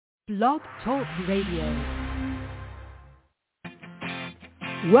Blog Talk Radio.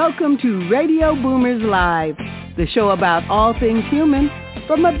 Welcome to Radio Boomers Live, the show about all things human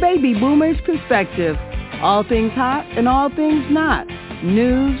from a baby boomer's perspective. All things hot and all things not.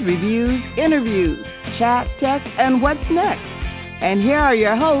 News, reviews, interviews, chat, tech, and what's next. And here are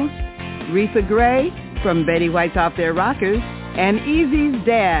your hosts, Retha Gray from Betty White's Off Their Rockers and Easy's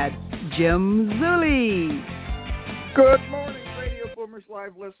dad, Jim Zuley. Good morning, Radio Boomers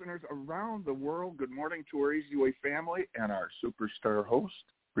Live listeners around the world. Good morning to our Easy Way family and our superstar host,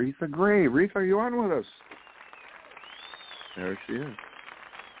 Retha Gray. Retha, are you on with us? There she is.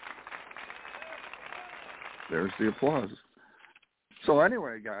 There's the applause. So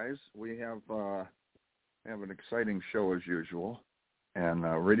anyway, guys, we have an exciting show as usual, and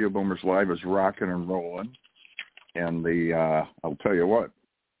Radio Boomers Live is rocking and rolling. And I'll tell you what,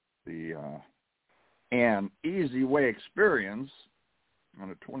 An Easy Way experience on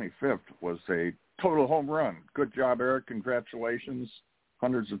the 25th was a total home run. Good job, Eric. Congratulations.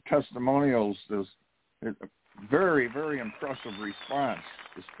 Hundreds of testimonials. There's a very, very impressive response.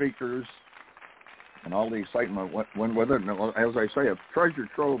 The speakers and all the excitement went with it. And as I say, a treasure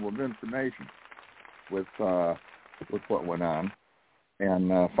trove of information with what went on.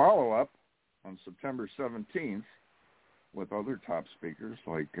 And follow-up on September 17th with other top speakers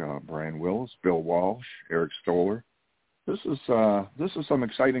like Brian Wills, Bill Walsh, Eric Stoller. This is some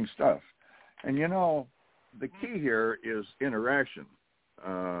exciting stuff. And, you know, the key here is interaction.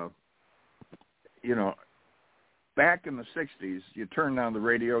 Back in the 60s, you turned on the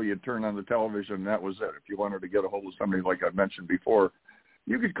radio, you turned on the television, and that was it. If you wanted to get a hold of somebody, like I mentioned before,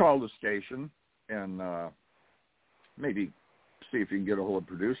 you could call the station and maybe see if you can get a hold of a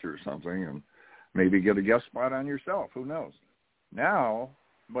producer or something and maybe get a guest spot on yourself. Who knows? Now,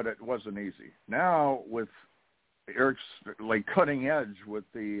 but it wasn't easy. Now, with Eric's like cutting edge with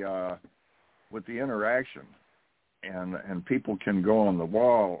the interaction, and people can go on the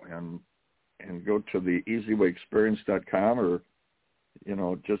wall and go to the easywayexperience.com or, you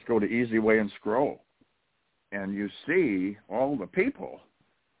know, just go to Easyway and scroll. And you see all the people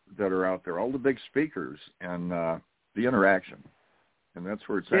that are out there, all the big speakers, and the interaction. And that's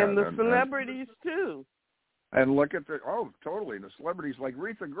where it's at. And the celebrities, too. And look at totally. The celebrities like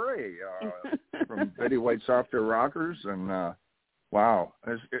Retha Gray from Betty White's Off Their Rockers. And, wow.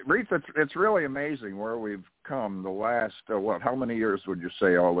 Retha, it's really amazing where we've come the last, how many years would you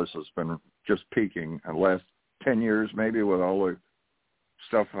say all this has been just peaking? The last 10 years maybe, with all the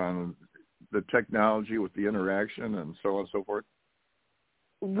stuff on the technology with the interaction and so on and so forth?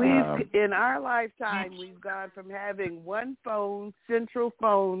 In our lifetime, we've gone from having one central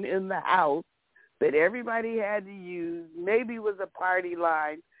phone in the house that everybody had to use, maybe was a party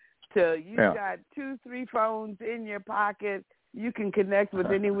line, to got 2-3 phones in your pocket. You can connect with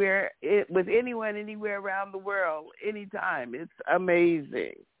with anyone anywhere around the world, anytime. It's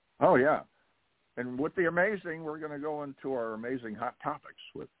amazing. Oh, yeah. And with the amazing, we're going to go into our amazing hot topics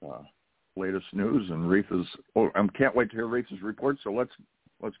with latest news and Retha's. I can't wait to hear Retha's report, so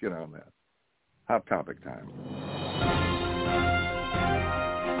let's get on that. Hot topic time.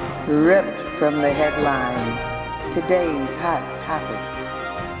 Ripped from the headlines, today's hot topic.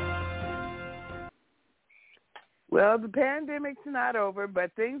 Well, the pandemic's not over,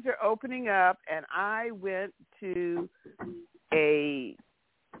 but things are opening up, and I went to a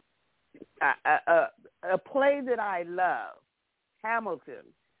play that I love. Hamilton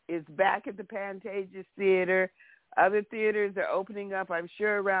is back at the Pantages Theater. Other theaters are opening up, I'm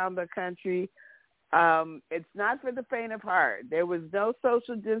sure, around the country. It's not for the faint of heart. There was no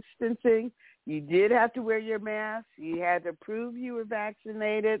social distancing. You did have to wear your mask. You had to prove you were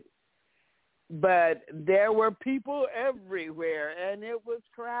vaccinated. But there were people everywhere, and it was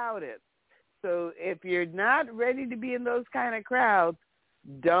crowded. So if you're not ready to be in those kind of crowds,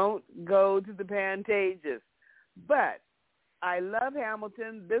 don't go to the Pantages. But I love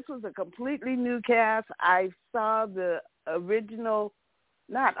Hamilton. This was a completely new cast. I saw the original,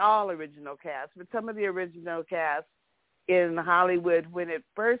 not all original cast, but some of the original cast in Hollywood when it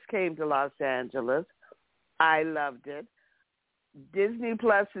first came to Los Angeles. I loved it. Disney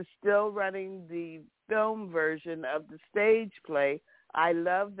Plus is still running the film version of the stage play. I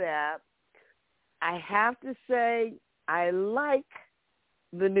love that. I have to say I like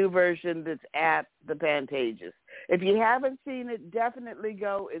the new version that's at the Pantages. If you haven't seen it, definitely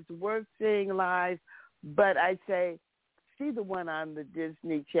go. It's worth seeing live. But I say see the one on the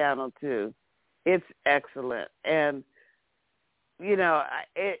Disney Channel too. It's excellent. And you know,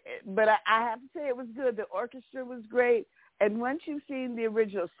 but I have to say it was good. The orchestra was great. And once you've seen the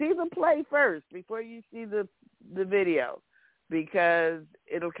original, see the play first before you see the video. because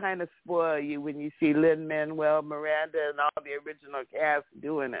it'll kind of spoil you when you see Lin-Manuel Miranda and all the original cast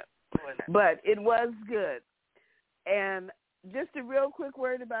doing it. But it was good. And just a real quick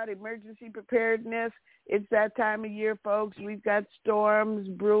word about emergency preparedness. It's that time of year, folks. We've got storms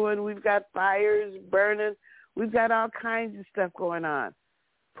brewing. We've got fires burning. We've got all kinds of stuff going on.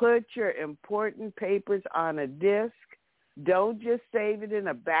 Put your important papers on a disk. Don't just save it in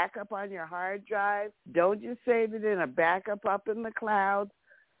a backup on your hard drive. Don't just save it in a backup up in the cloud.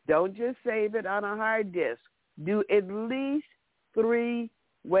 Don't just save it on a hard disk. Do at least 3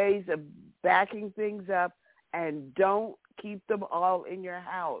 ways of backing things up, and don't keep them all in your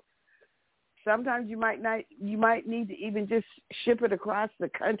house. Sometimes you might need to even just ship it across the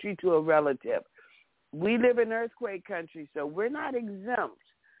country to a relative. We live in earthquake country, so we're not exempt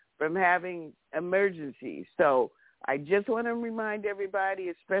from having emergencies. So I just want to remind everybody,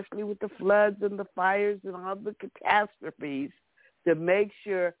 especially with the floods and the fires and all the catastrophes, to make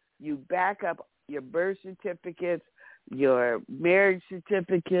sure you back up your birth certificates, your marriage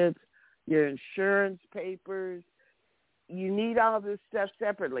certificates, your insurance papers. You need all this stuff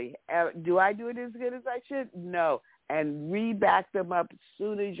separately. Do I do it as good as I should? No. And re-back them up as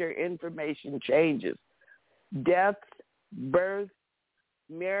soon as your information changes. Deaths, births,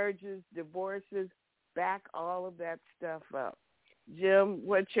 marriages, divorces, back all of that stuff up. Jim,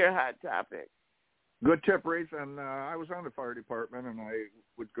 what's your hot topic? Good tip, Reese. And I was on the fire department, and I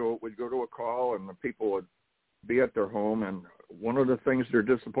would go to a call, and the people would be at their home. And one of the things they're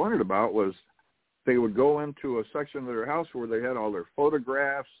disappointed about was they would go into a section of their house where they had all their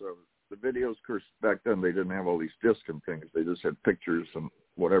photographs of the videos. Of course, back then they didn't have all these discs and things. They just had pictures and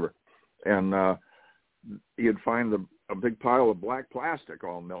whatever. And you'd find a big pile of black plastic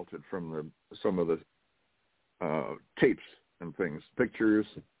all melted from some of the tapes and things, pictures.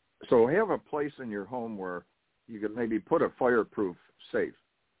 So have a place in your home where you could maybe put a fireproof safe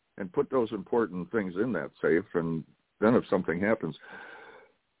and put those important things in that safe, and then if something happens.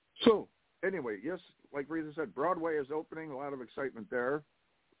 So anyway, yes, like Rita said, Broadway is opening, a lot of excitement there.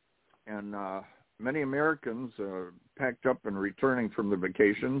 And many Americans packed up and returning from the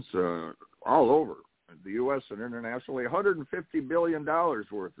vacations all over the U.S. and internationally, $150 billion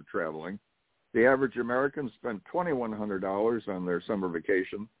worth of traveling. The average American spent $2,100 on their summer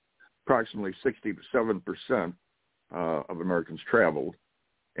vacation. Approximately 67% of Americans traveled,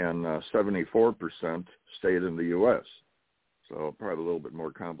 and 74% stayed in the U.S. So probably a little bit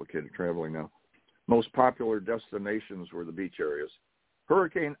more complicated traveling now. Most popular destinations were the beach areas.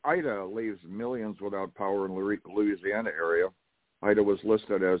 Hurricane Ida leaves millions without power in the Louisiana area. Ida was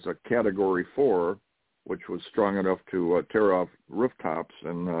listed as a Category 4, which was strong enough to tear off rooftops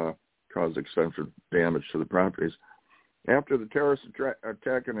and cause extensive damage to the properties. After the terrorist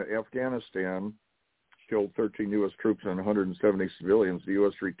attack in Afghanistan killed 13 U.S. troops and 170 civilians, the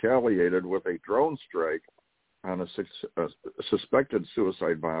U.S. retaliated with a drone strike on a suspected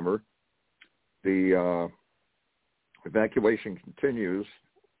suicide bomber. The evacuation continues,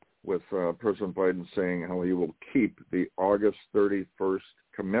 with President Biden saying how he will keep the August 31st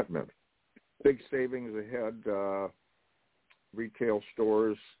commitment. Big savings ahead. Retail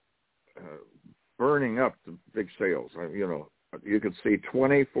stores burning up the big sales. You could see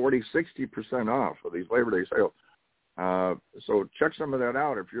 20, 40, 60% off of these Labor Day sales. So check some of that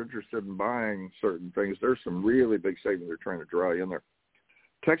out if you're interested in buying certain things. There's some really big savings they're trying to draw you in there.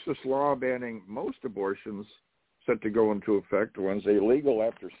 Texas law banning most abortions set to go into effect Wednesday, illegal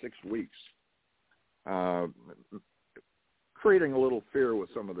after 6 weeks, creating a little fear with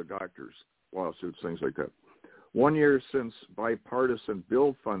some of the doctors' lawsuits, things like that. 1 year since bipartisan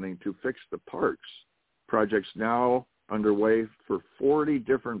bill funding to fix the parks. Projects now underway for 40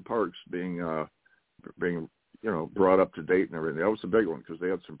 different parks being brought up to date and everything. That was a big one because they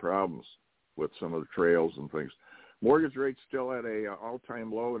had some problems with some of the trails and things. Mortgage rates still at a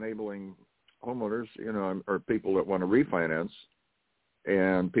all-time low, enabling homeowners, or people that want to refinance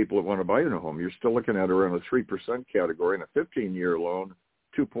and people that want to buy a new home. You're still looking at around a 3% category, and a 15-year loan,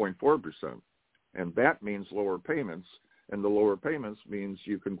 2.4%. And that means lower payments, and the lower payments means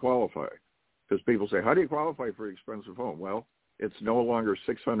you can qualify. Because people say, how do you qualify for an expensive home? Well, it's no longer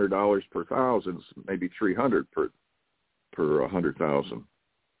 $600 per thousand, it's maybe $300 per 100,000.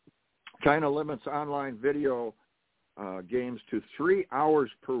 China limits online video games to 3 hours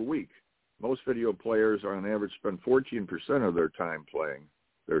per week. Most video players on average spend 14% of their time playing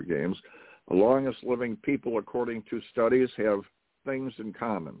their games. The longest living people, according to studies, have things in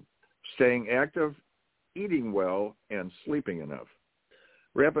common: staying active, eating well, and sleeping enough.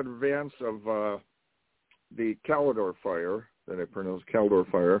 Rapid advance of the Cataldo fire, that I pronounce Cataldo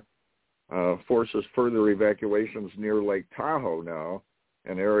fire, forces further evacuations near Lake Tahoe now,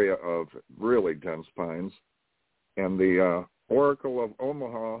 an area of really dense pines. And the Oracle of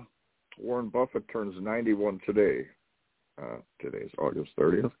Omaha, Warren Buffett, turns 91 today. Today's August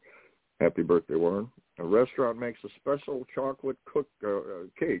 30th. Happy birthday, Warren. A restaurant makes a special chocolate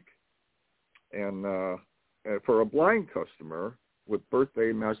cake and for a blind customer with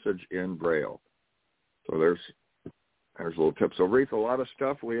birthday message in Braille. So there's a little tip. So, Reef, a lot of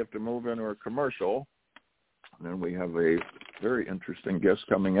stuff. We have to move into our commercial. And then we have a very interesting guest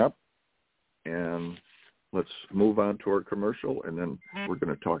coming up. And let's move on to our commercial, and then we're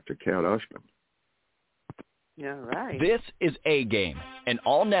going to talk to Kat Oshman. All right. This is A-Game, an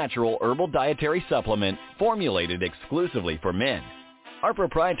all-natural herbal dietary supplement formulated exclusively for men. Our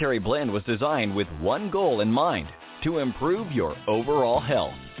proprietary blend was designed with one goal in mind, to improve your overall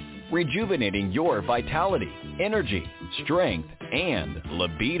health, rejuvenating your vitality, energy, strength, and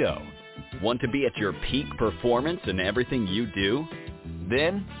libido. Want to be at your peak performance in everything you do?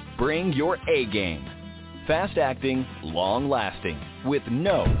 Then bring your A-Game. Fast-acting, long-lasting, with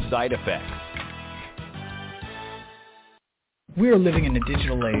no side effects. We are living in a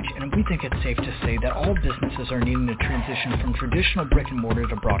digital age, and we think it's safe to say that all businesses are needing to transition from traditional brick and mortar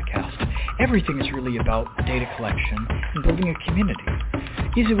to broadcast. Everything is really about data collection and building a community.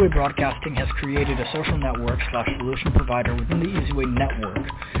 EasyWay Broadcasting has created a social network/solution provider within the EasyWay network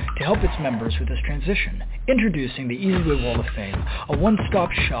to help its members with this transition. Introducing the EasyWay Wall of Fame, a one-stop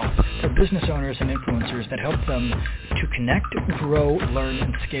shop for business owners and influencers that help them to connect, grow, learn,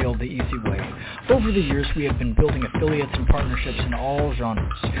 and scale the Easy Way. Over the years, we have been building affiliates and partnerships in all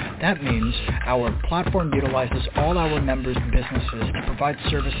genres. That means our platform utilizes all our members' businesses to provide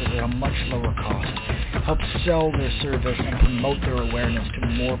services at a much lower cost, help sell their service, and promote their awareness to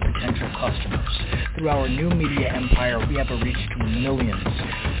more potential customers. Through our new media empire, we have a reach to millions.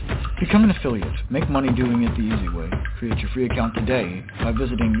 Become an affiliate. Make money doing it the easy way. Create your free account today by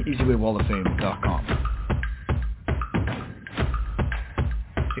visiting easywaywalloffame.com.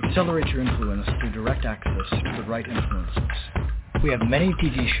 Accelerate your influence through direct access to the right influencers. We have many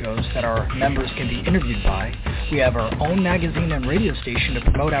TV shows that our members can be interviewed by. We have our own magazine and radio station to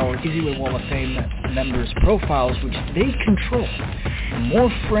promote our EasyWay Wall of Fame members' profiles, which they control. The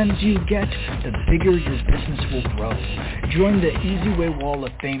more friends you get, the bigger your business will grow. Join the EasyWay Wall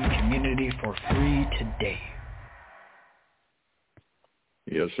of Fame community for free today.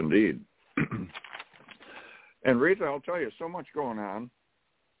 Yes, indeed. And Rita, I'll tell you, so much going on.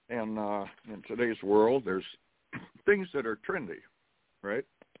 And in today's world, there's things that are trendy, right?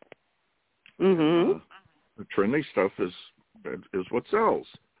 Mm-hmm. The trendy stuff is what sells.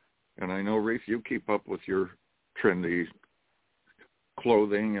 And I know, Reef, you keep up with your trendy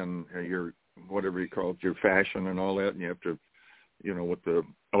clothing and your, whatever you call it, your fashion and all that, and you have to, with the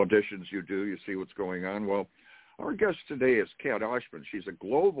auditions you do, you see what's going on. Well, our guest today is Kat Oshman. She's a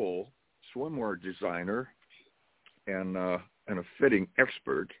global swimwear designer and a fitting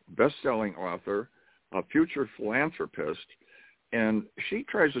expert, best-selling author, a future philanthropist, and she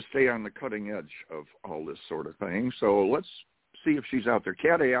tries to stay on the cutting edge of all this sort of thing. So let's see if she's out there.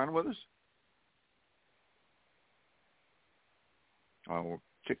 Kat, are you on with us? Oh,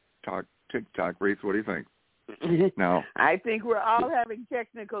 tick-tock, Reef, what do you think? No. I think we're all having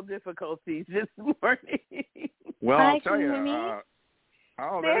technical difficulties this morning. Well, Hi, I'll tell you.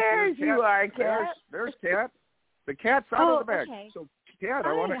 There you are, Kat. There's Kat. The cat's out of the bag. Okay. So, Kat,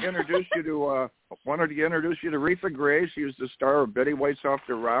 I want to introduce you to Retha Gray. She was the star of Betty White's Off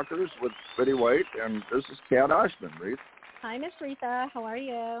the Rockers with Betty White, and this is Kat Oshman, Reith. Hi, Miss Retha. How are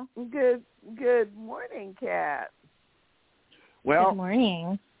you? Good morning, Kat. Well, good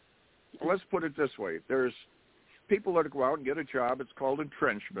morning. Let's put it this way. There's people that go out and get a job. It's called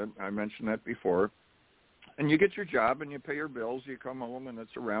entrenchment. I mentioned that before. And you get your job and you pay your bills. You come home and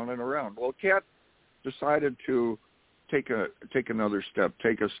it's around and around. Well, Kat decided to take another step,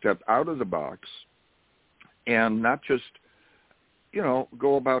 take a step out of the box, and not just,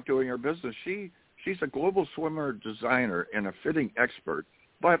 go about doing her business. She's a global swimmer designer and a fitting expert,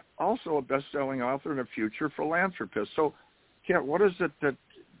 but also a best-selling author and a future philanthropist. So, Kat, what is it that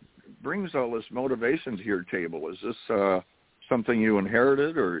brings all this motivation to your table? Is this something you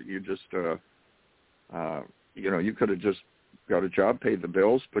inherited, or you just, you could have just got a job, paid the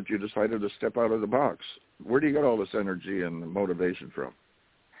bills, but you decided to step out of the box? Where do you get all this energy and motivation from?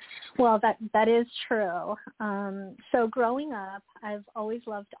 Well, that is true. So growing up, I've always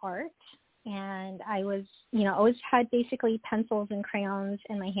loved art, and I was, always had basically pencils and crayons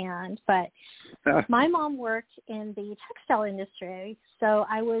in my hand. But my mom worked in the textile industry, so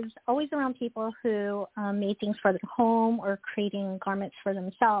I was always around people who made things for their home or creating garments for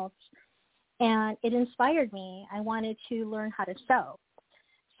themselves. and it inspired me. I wanted to learn how to sew.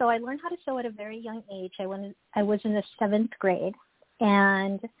 So I learned how to sew at a very young age. I was in the 7th grade,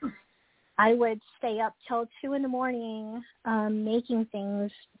 and I would stay up till 2 a.m. Making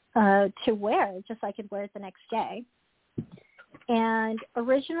things to wear, just so I could wear it the next day. And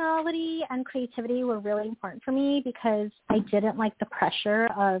originality and creativity were really important for me because I didn't like the pressure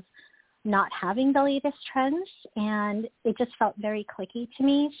of not having the latest trends, and it just felt very cliquey to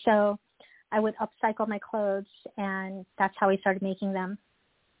me. So I would upcycle my clothes, and that's how I started making them.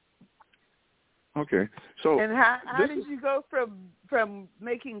 Okay. So, and how did you go from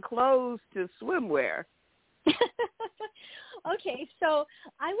making clothes to swimwear? Okay, so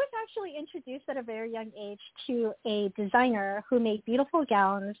I was actually introduced at a very young age to a designer who made beautiful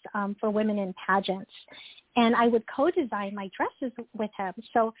gowns for women in pageants, and I would co-design my dresses with him.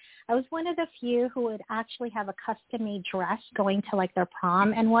 So I was one of the few who would actually have a custom-made dress going to like their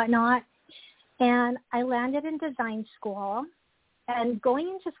prom and whatnot. And I landed in design school, and going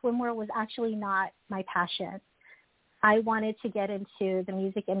into swimwear was actually not my passion. I wanted to get into the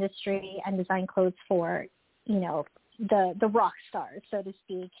music industry and design clothes for, the rock stars, so to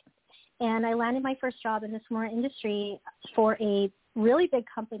speak. And I landed my first job in the swimwear industry for a really big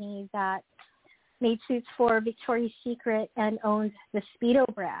company that made suits for Victoria's Secret and owned the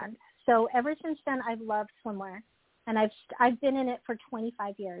Speedo brand. So ever since then, I've loved swimwear, and I've been in it for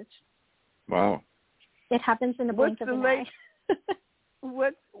 25 years. Wow. It happens in the blink of an eye.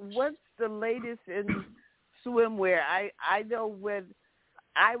 What's the latest in swimwear? I know when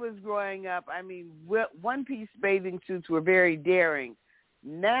I was growing up, one-piece bathing suits were very daring.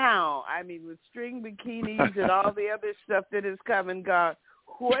 Now, with string bikinis and all the other stuff that has come and gone,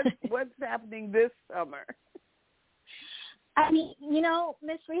 what's happening this summer?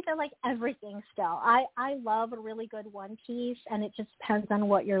 Miss Rita, like everything still. I love a really good one-piece, and it just depends on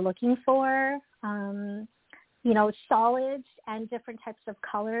what you're looking for. Solids and different types of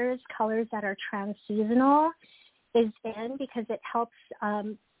colors that are trans-seasonal is in because it helps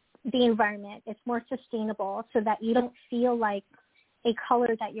the environment. It's more sustainable so that you don't feel like a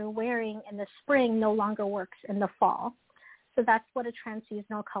color that you're wearing in the spring no longer works in the fall. So that's what a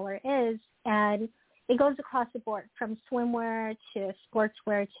trans-seasonal color is, and it goes across the board from swimwear to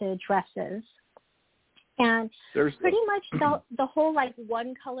sportswear to dresses. And pretty much the whole like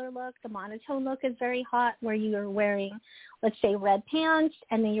one color look, the monotone look is very hot, where you're wearing, let's say, red pants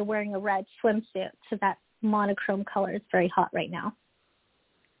and then you're wearing a red swimsuit. So that monochrome color is very hot right now.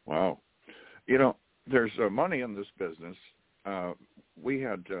 Wow. There's money in this business. We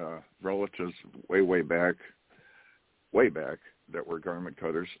had relatives way back that were garment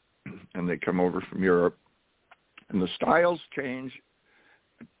cutters, and they come over from Europe, and the styles change.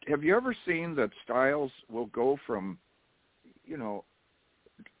 Have you ever seen that styles will go from,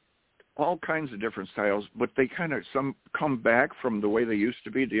 all kinds of different styles, but they some come back from the way they used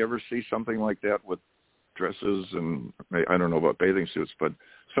to be? Do you ever see something like that with dresses? And I don't know about bathing suits, but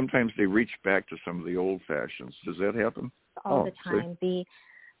sometimes they reach back to some of the old fashions. Does that happen? All the time. See?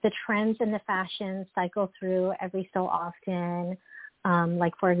 The trends and the fashions cycle through every so often.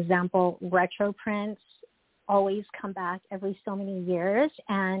 Like, for example, retro prints always come back every so many years,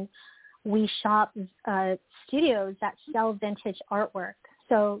 and we shop studios that sell vintage artwork.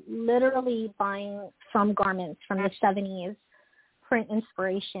 So literally buying from garments from the 70s, print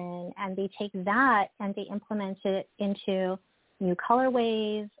inspiration, and they take that and they implement it into new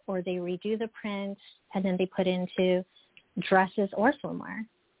colorways, or they redo the prints and then they put into dresses or swimwear.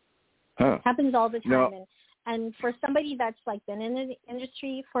 It happens all the time. No. And for somebody that's like been in the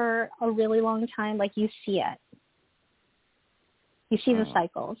industry for a really long time, like you see it. You see the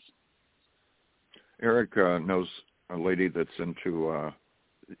cycles. Eric knows a lady that's into,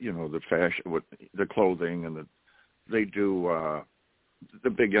 the fashion, the clothing, and they do the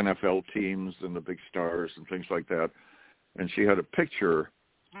big NFL teams and the big stars and things like that. And she had a picture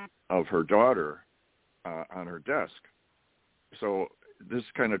of her daughter on her desk. So this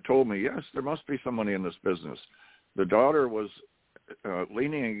kind of told me, yes, there must be some money in this business. The daughter was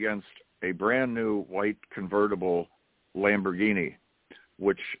leaning against a brand new white convertible Lamborghini,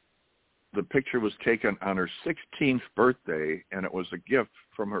 which the picture was taken on her 16th birthday, and it was a gift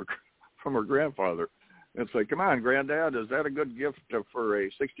from her grandfather. It's like, come on, Granddad, is that a good gift for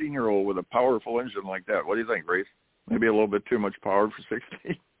a 16-year-old with a powerful engine like that? What do you think, Grace? Maybe a little bit too much power for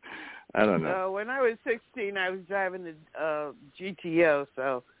 16? I don't know. When I was 16, I was driving the GTO,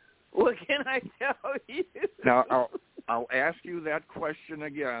 so what can I tell you? Now, I'll ask you that question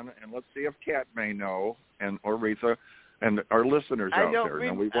again, and let's see if Kat may know, or Retha, and our listeners out there.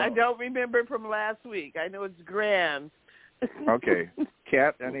 I don't remember from last week. I know it's grand, Okay.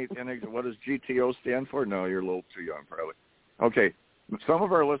 Kat, any, what does GTO stand for? No, you're a little too young, probably. Okay. Some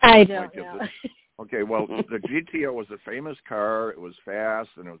of our listeners I might don't get know. this. Okay, well, the GTO was a famous car. It was fast,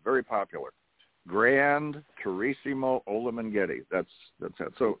 and it was very popular. Grand Turismo Olamenghetti. That's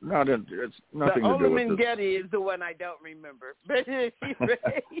it. So it's nothing to do with this. The Olamenghetti is the one I don't remember. But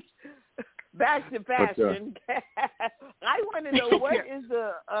back to fashion. I want to know what is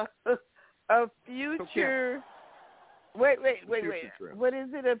a future. Wait. What is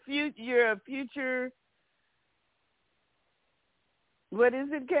it? You're a future. What is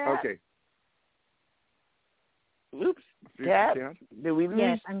it, Kat? Okay. Oops, Kat. Did we lose?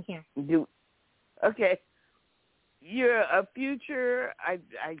 Yes, I'm here. Okay. You're a future.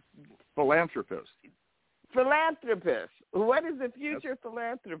 Philanthropist. Philanthropist. What is a future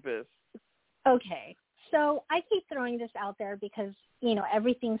philanthropist? Okay. So I keep throwing this out there because,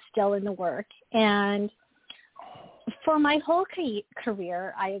 everything's still in the work. And for my whole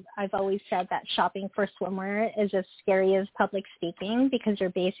career, I've always said that shopping for swimwear is as scary as public speaking because you're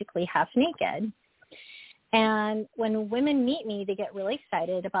basically half naked. And when women meet me, they get really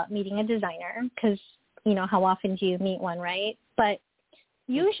excited about meeting a designer because, how often do you meet one, right? But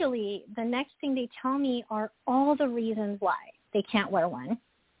usually the next thing they tell me are all the reasons why they can't wear one.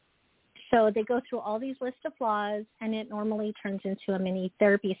 So they go through all these lists of flaws, and it normally turns into a mini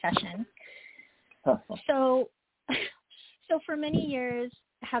therapy session. So for many years,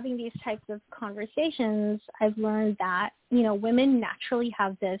 having these types of conversations, I've learned that, women naturally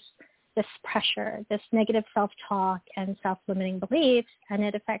have this pressure, this negative self-talk and self-limiting beliefs, and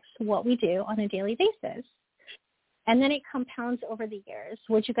it affects what we do on a daily basis. And then it compounds over the years.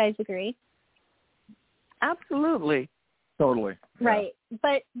 Would you guys agree? Absolutely. Totally. Yeah. Right.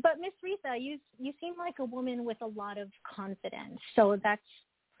 But Miss Rita, you seem like a woman with a lot of confidence. So that's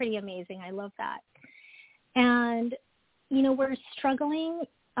pretty amazing. I love that. And, we're struggling.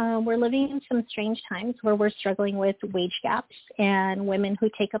 We're living in some strange times where we're struggling with wage gaps and women who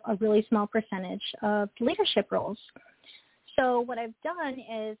take up a really small percentage of leadership roles. So what I've done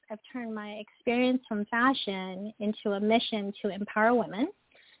is I've turned my experience from fashion into a mission to empower women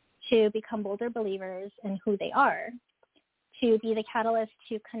to become bolder believers in who they are, to be the catalyst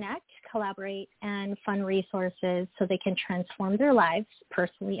to connect, collaborate, and fund resources so they can transform their lives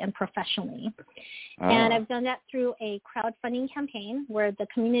personally and professionally. And I've done that through a crowdfunding campaign where the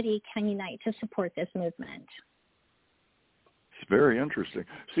community can unite to support this movement. It's very interesting.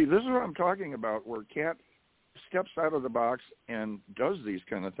 See, this is what I'm talking about, where Kat steps out of the box and does these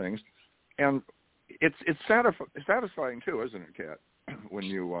kind of things. And it's satisfying, too, isn't it, Kat? When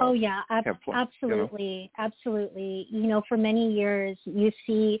you oh yeah, absolutely. Absolutely. For many years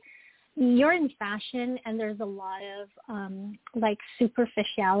you're in fashion, and there's a lot of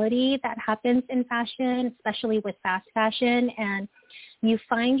superficiality that happens in fashion, especially with fast fashion, and you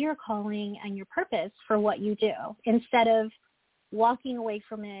find your calling and your purpose for what you do instead of walking away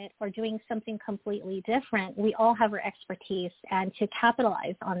from it or doing something completely different. We all have our expertise, and to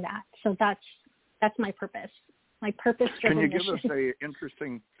capitalize on that. So that's my purpose. My purpose-driven mission. Can you give us an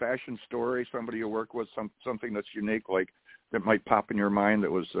interesting fashion story, somebody you work with, something that's unique, like that might pop in your mind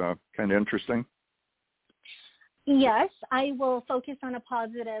that was kind of interesting? Yes, I will focus on a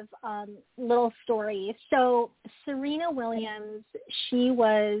positive little story. So Serena Williams, she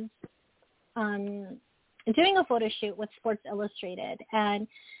was doing a photo shoot with Sports Illustrated, and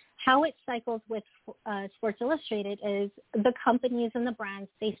how it cycles with Sports Illustrated is the companies and the brands,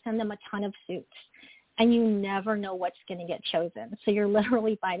 they send them a ton of suits. And you never know what's going to get chosen. So you're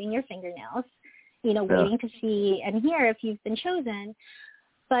literally biting your fingernails, waiting to see and hear if you've been chosen.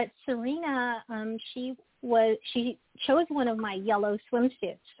 But Serena, she chose one of my yellow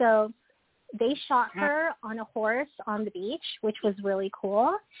swimsuits. So they shot her on a horse on the beach, which was really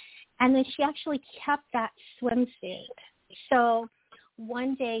cool. And then she actually kept that swimsuit. So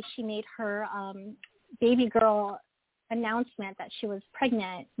one day she made her baby girl announcement that she was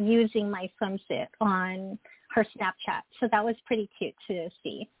pregnant using my swimsuit on her Snapchat. So that was pretty cute to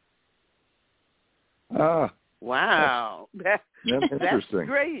see. Wow. That's interesting.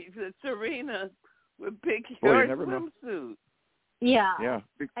 Great. Serena would pick your swimsuit. Yeah. Yeah.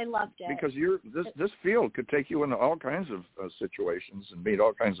 I loved it. Because this field could take you into all kinds of situations and meet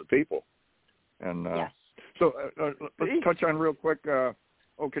all kinds of people. And yes. So let's touch on real quick.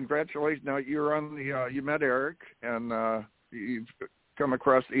 Congratulations! Now you're on the. You met Eric, and you've come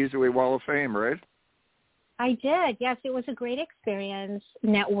across the Easy Way Wall of Fame, right? I did. Yes, it was a great experience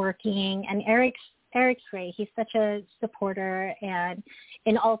networking, and Eric's great. He's such a supporter, and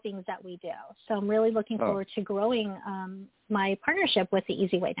in all things that we do. So I'm really looking forward to growing my partnership with the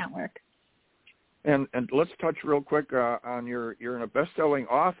Easy Way Network. And let's touch real quick on you're a best-selling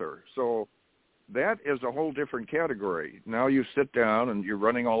author. So that is a whole different category. Now you sit down and you're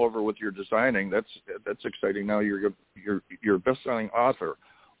running all over with your designing. That's exciting. Now you're a best-selling author.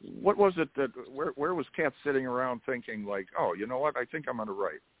 What was it that where was Kat sitting around thinking like, oh, you know what? I think I'm going to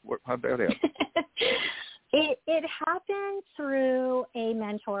write. How'd that happen? It happened through a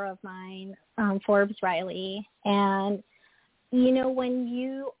mentor of mine, Forbes Riley, and you know, when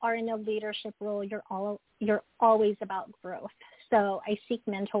you are in a leadership role, you're always about growth. So I seek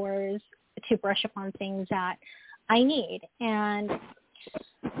mentors to brush up on things that I need. And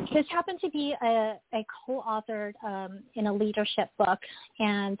this happened to be a co-authored in a leadership book,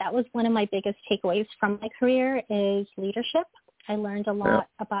 and that was one of my biggest takeaways from my career is leadership. I learned a lot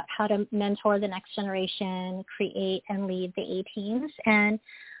about how to mentor the next generation, create and lead the A-teams, and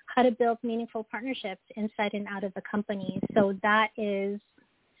how to build meaningful partnerships inside and out of the company. So that is,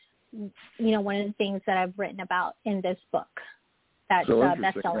 you know, one of the things that I've written about in this book that's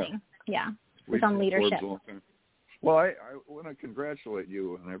best-selling. Yeah, it's on leadership. Well, I want to congratulate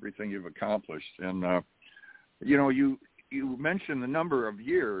you on everything you've accomplished. And, you know, you mentioned the number of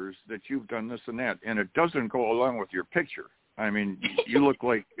years that you've done this and that, and it doesn't go along with your picture. I mean, you look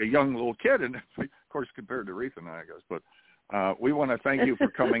like a young little kid, and of course compared to Reetha and I guess. But we want to thank you for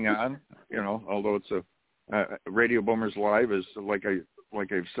coming on. You know, although it's Radio Boomers Live is like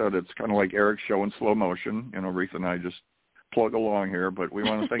I've said, it's kind of like Eric's show in slow motion. You know, Reetha and I just plug along here, but we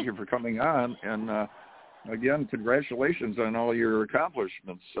want to thank you for coming on. And again, congratulations on all your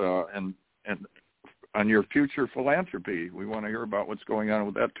accomplishments and on your future philanthropy. We want to hear about what's going on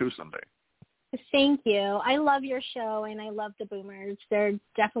with that too someday. Thank you. I love your show, and I love the Boomers. They're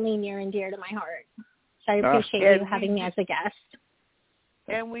definitely near and dear to my heart. So I appreciate you having me as a guest.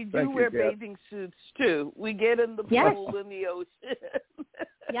 And we do wear bathing suits, too. We get in the pool in the ocean.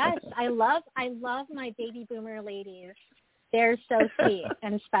 Yes, I love my baby Boomer ladies. They're so sweet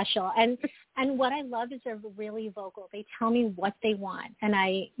and special. And what I love is they're really vocal. They tell me what they want, and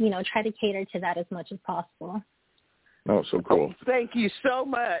I, you know, try to cater to that as much as possible. Oh, so cool. Thank you so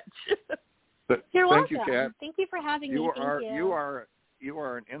much. You're welcome. Thank you, Kat. Thank you for having me. You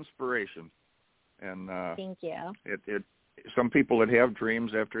are an inspiration, and thank you. It some people that have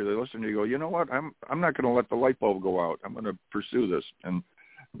dreams after they listen to you go, you know what? I'm not going to let the light bulb go out. I'm going to pursue this, and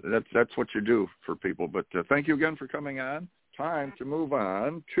that's what you do for people. But thank you again for coming on. Time to move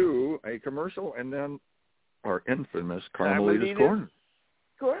on to a commercial, and then our infamous Carmelita's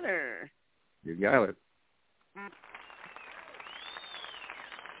Corner. You got it.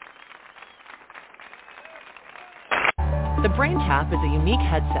 The Brain Tap is a unique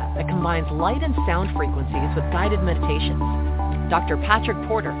headset that combines light and sound frequencies with guided meditations. Dr. Patrick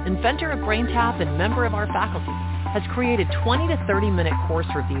Porter, inventor of Brain Tap and member of our faculty, has created 20 to 30-minute course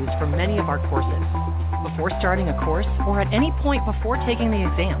reviews for many of our courses. Before starting a course or at any point before taking the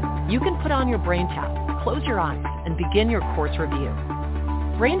exam, you can put on your Brain Tap, close your eyes, and begin your course review.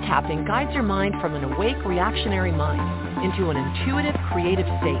 Brain tapping guides your mind from an awake, reactionary mind into an intuitive, creative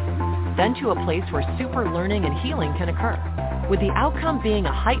state, then to a place where super learning and healing can occur, with the outcome being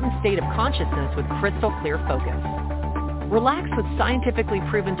a heightened state of consciousness with crystal clear focus. Relax with scientifically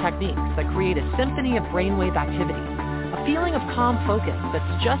proven techniques that create a symphony of brainwave activity, a feeling of calm focus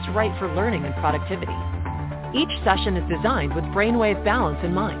that's just right for learning and productivity. Each session is designed with brainwave balance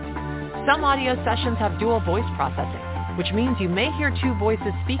in mind. Some audio sessions have dual voice processing, which means you may hear two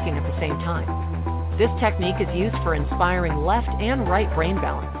voices speaking at the same time. This technique is used for inspiring left and right brain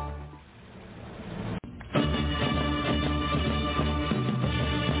balance.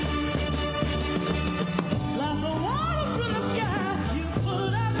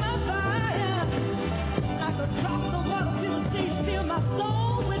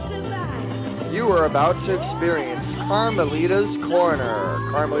 You are about to experience Carmelita's Corner.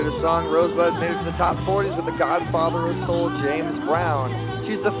 Carmelita's song Rosebud made it to the top 40s with the godfather of soul, James Brown.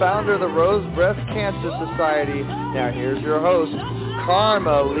 She's the founder of the Rose Breast Cancer Society. Now here's your host,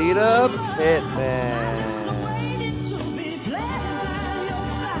 Carmelita Pittman.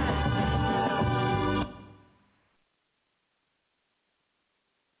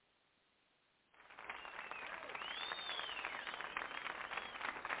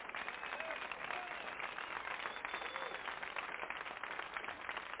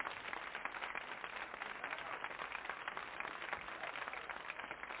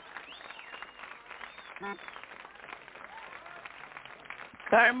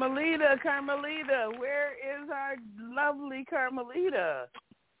 Carmelita, where is our lovely Carmelita?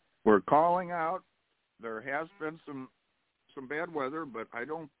 We're calling out. There has been some bad weather, but I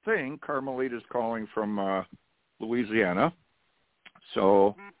don't think Carmelita's calling from Louisiana.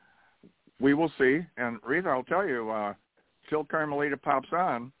 So We will see. And Rita, I'll tell you, till Carmelita pops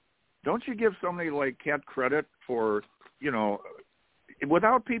on, don't you give somebody like Kat credit for,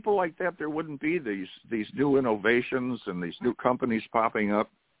 without people like that, there wouldn't be these new innovations and these new companies popping up.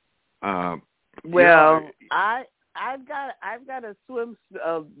 I've got a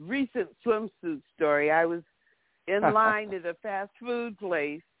recent swimsuit story. I was in line at a fast food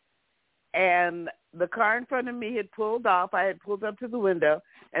place, and the car in front of me had pulled off. I had pulled up to the window,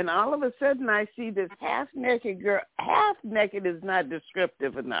 and all of a sudden I see this half-naked girl. Half-naked is not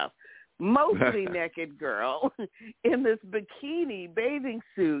descriptive enough. Mostly naked girl in this bikini bathing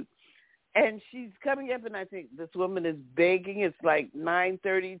suit. And she's coming up, and I think this woman is begging. It's like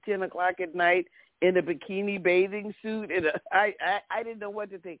 9:30, 10 o'clock at night in a bikini bathing suit. And I didn't know what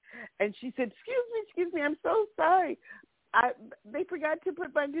to think. And she said, excuse me, I'm so sorry. They forgot to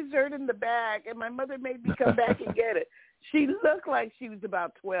put my dessert in the bag, and my mother made me come back and get it. She looked like she was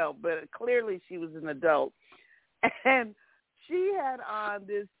about 12, but clearly she was an adult. And she had on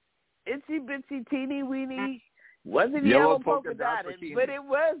this itsy-bitsy, teeny-weeny, wasn't yellow polka dotted, but it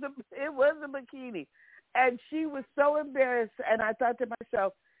was a bikini. And she was so embarrassed, and I thought to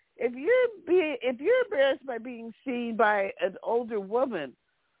myself, if you're embarrassed by being seen by an older woman,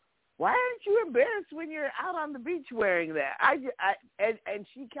 why aren't you embarrassed when you're out on the beach wearing that? And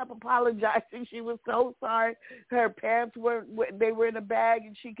she kept apologizing. She was so sorry. Her pants were in a bag,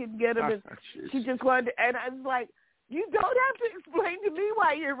 and she couldn't get them. And she just wanted to, and I was like, you don't have to explain to me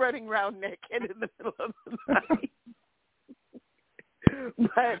why you're running around naked in the middle of the night.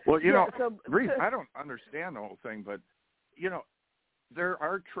 Reese, I don't understand the whole thing, but, there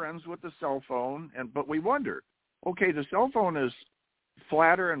are trends with the cell phone, but we wonder, okay, the cell phone is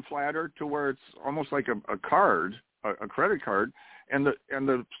flatter and flatter to where it's almost like a card, a credit card, and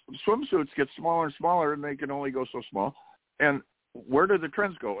the swimsuits get smaller and smaller, and they can only go so small. And where do the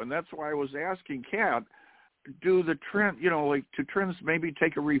trends go? And that's why I was asking Kat, do the trend, do trends maybe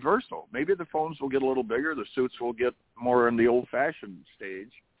take a reversal? Maybe the phones will get a little bigger, the suits will get more in the old-fashioned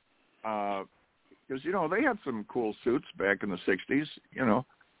stage. Because, they had some cool suits back in the 60s,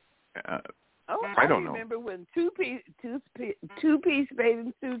 I don't know. Remember when two-piece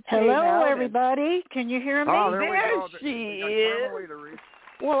bathing suits Hello, came out. Everybody. Can you hear me? Oh, there she is.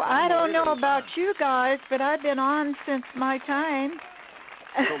 Well, I don't know about you guys, but I've been on since my time.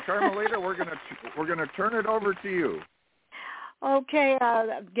 So, Carmelita, we're gonna turn it over to you. Okay,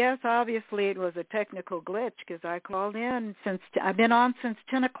 I guess obviously it was a technical glitch because I called in I've been on since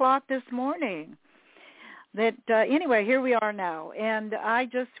 10 o'clock this morning. Anyway, here we are now, and I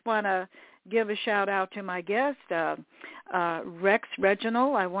just want to give a shout out to my guest,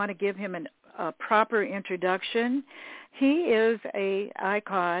 Reginald. I want to give him a proper introduction. He is an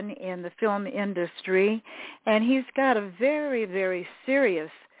icon in the film industry, and he's got a very, very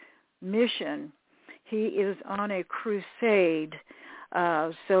serious mission. He is on a crusade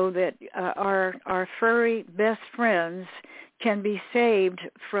so that our furry best friends can be saved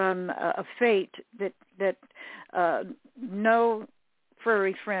from a fate that no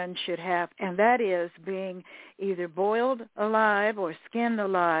furry friend should have, and that is being either boiled alive or skinned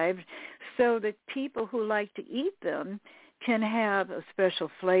alive so that people who like to eat them can have a special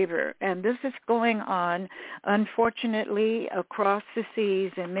flavor. And this is going on, unfortunately, across the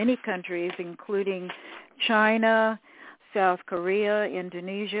seas in many countries, including China, South Korea,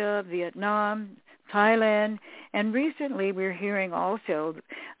 Indonesia, Vietnam, Thailand, and recently we're hearing also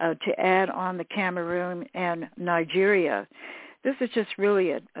to add on the Cameroon and Nigeria. This is just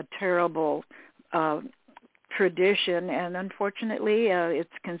really a terrible tradition, and unfortunately it's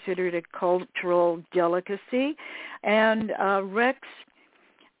considered a cultural delicacy. And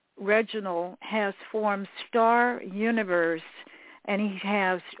Reginald has formed Star Universe, and he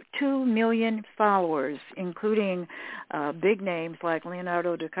has 2 million followers, including big names like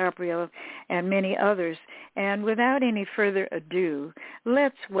Leonardo DiCaprio and many others. And without any further ado,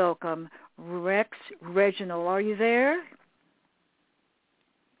 let's welcome Reginald. Are you there?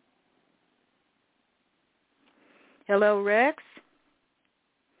 Hello, Rex.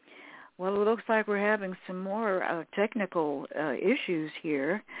 Well, it looks like we're having some more technical issues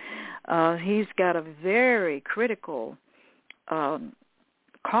here. He's got a very critical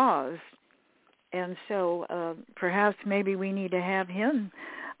cause, and so perhaps maybe we need to have him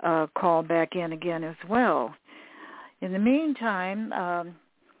call back in again as well. In the meantime,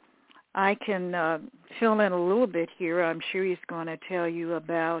 I can fill in a little bit here. I'm sure he's going to tell you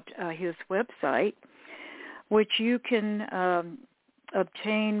about his website, which you can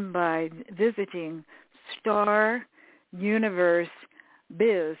obtain by visiting Star Universe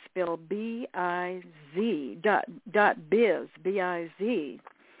Biz, spelled B-I-Z, .biz, B-I-Z.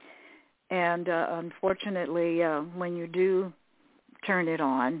 And unfortunately, when you do turn it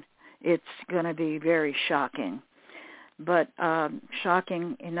on, it's going to be very shocking. But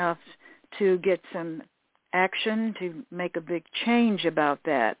shocking enough to get some action to make a big change about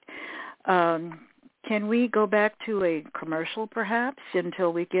that. Can we go back to a commercial, perhaps,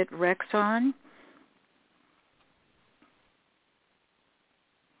 until we get Rex on?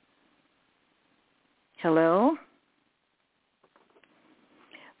 Hello?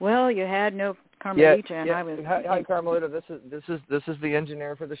 Well, you had no Carmelita, and I was. Hi, Carmelita. This is the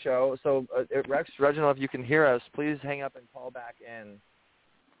engineer for the show. So, Reginald, if you can hear us, please hang up and call back in.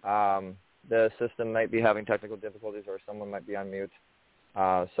 The system might be having technical difficulties, or someone might be on mute.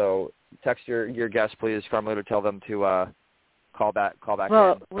 So, text your guest, please, Carmelita. Tell them to call back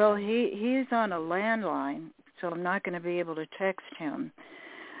in. Well, he's on a landline, so I'm not going to be able to text him.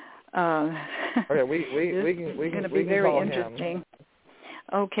 Okay, we can very call interesting. him.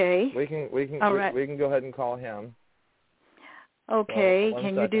 Okay. We can All right. we can go ahead and call him. Okay. So,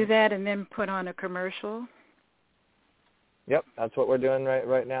 can you do that and then put on a commercial? Yep, that's what we're doing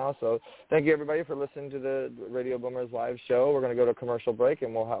right now. So thank you, everybody, for listening to the Radio Boomers live show. We're going to go to a commercial break,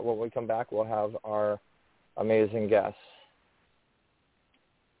 and when we come back, we'll have our amazing guests.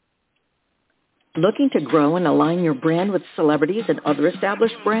 Looking to grow and align your brand with celebrities and other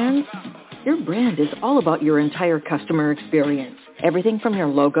established brands? Your brand is all about your entire customer experience. Everything from your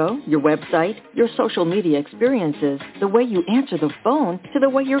logo, your website, your social media experiences, the way you answer the phone, to the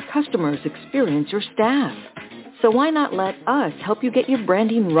way your customers experience your staff. So why not let us help you get your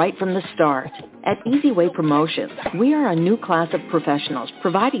branding right from the start? At Easy Way Promotions, we are a new class of professionals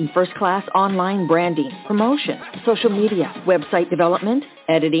providing first-class online branding, promotion, social media, website development,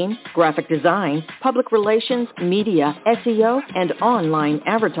 editing, graphic design, public relations, media, SEO, and online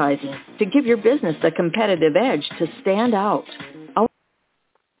advertising to give your business the competitive edge to stand out.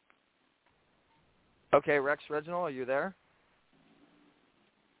 Okay, Reginald, are you there?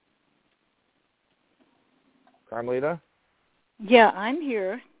 Carmelita? Yeah, I'm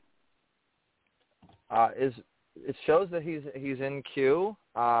here. It shows that he's in queue.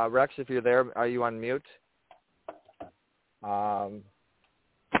 Rex, if you're there, are you on mute?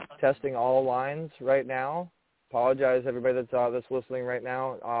 Testing all lines right now. Apologize, everybody that's listening right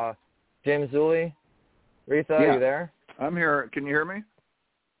now. James Zulli, Retha, are you there? I'm here. Can you hear me?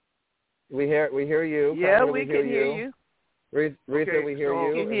 We hear you. Yeah, Carmelita, we can hear you. Retha, okay, we hear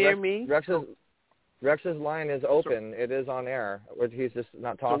you. You can hear me. Rex's line is open. It is on air. He's just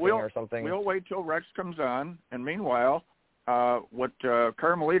not talking or something. We'll wait till Rex comes on. And meanwhile, what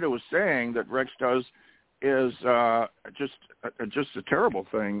Carmelita was saying that Rex does is just a terrible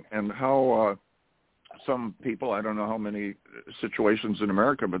thing. And how some people, I don't know how many situations in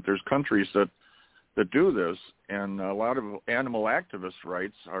America, but there's countries that do this. And a lot of animal activist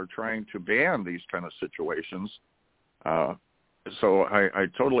rights are trying to ban these kind of situations. So I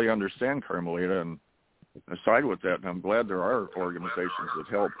totally understand Carmelita and side with that, and I'm glad there are organizations that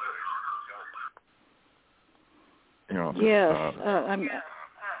help. You know. Yes.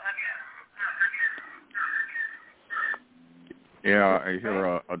 Yeah, I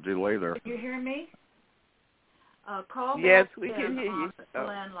hear a delay there. Can you hear me? Call yes, back we can hear you.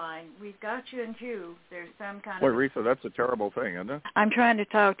 Landline. We've got you in queue. There's some kind of. Wait, Retha, that's a terrible thing, isn't it? I'm trying to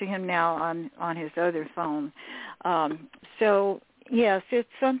talk to him now on his other phone. So. Yes, it's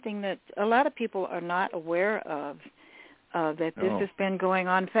something that a lot of people are not aware of, that this has been going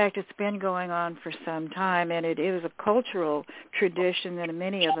on. In fact, it's been going on for some time, and it is a cultural tradition that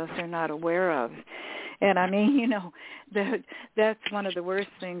many of us are not aware of. And I mean, you know, that's one of the worst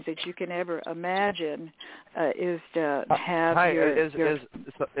things that you can ever imagine is to have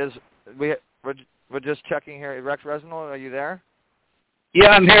we're just checking here. Rex Reginald, are you there? Yeah,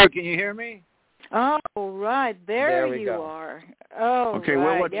 I'm here. Can you hear me? Oh, right. There you go. are. Oh, okay,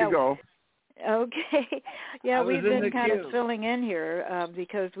 right. We'll let you go. Okay. Yeah, we've been kind queue. of filling in here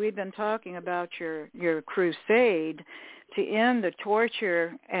because we've been talking about your crusade to end the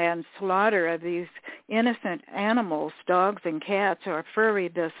torture and slaughter of these innocent animals, dogs and cats, our furry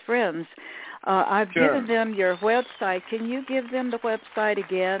best friends. I've given them your website. Can you give them the website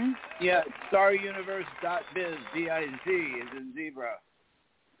again? Yeah, staruniverse.biz, B-I-Z is in zebra.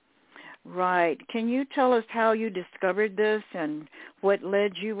 Right. Can you tell us how you discovered this and what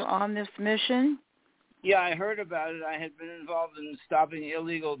led you on this mission? Yeah, I heard about it. I had been involved in stopping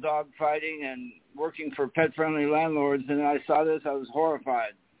illegal dog fighting and working for pet-friendly landlords, and I saw this. I was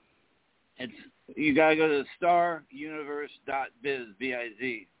horrified. You got to go to staruniverse.biz,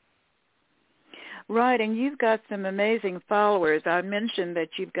 B-I-Z. Right, and you've got some amazing followers. I mentioned that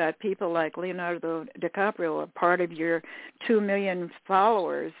you've got people like Leonardo DiCaprio, a part of your 2 million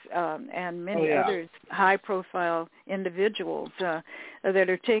followers, and many others, high-profile individuals that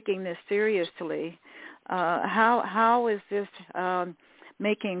are taking this seriously. How is this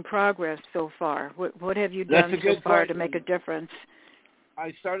making progress so far? What have you done so far to make a difference?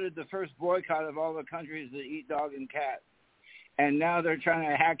 I started the first boycott of all the countries that eat dog and cat. And now they're trying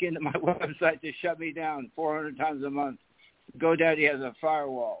to hack into my website to shut me down 400 times a month. GoDaddy has a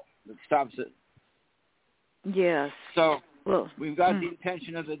firewall that stops it. Yes. So we've got the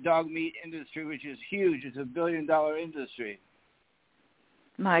attention of the dog meat industry, which is huge. It's $1 billion industry.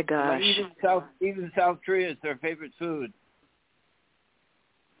 My gosh. Even South Korea is their favorite food.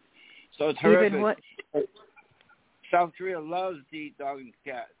 So it's horrific. Even what? South Korea loves to eat dog and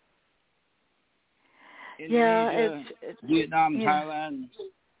cat. Indonesia, Vietnam, Thailand.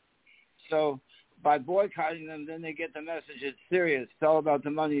 So by boycotting them, then they get the message it's serious. It's all about the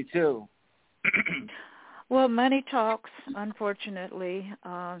money, too. Well, money talks, unfortunately,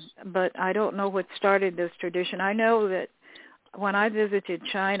 but I don't know what started this tradition. I know that when I visited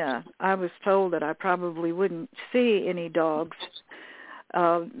China, I was told that I probably wouldn't see any dogs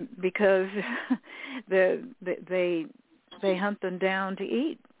because they hunt them down to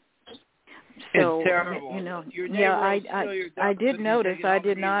eat. So, it's terrible. I did notice. I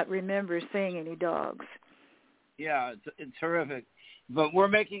did not remember seeing any dogs. Yeah, it's horrific. But we're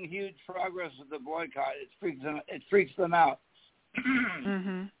making huge progress with the boycott. It freaks them out.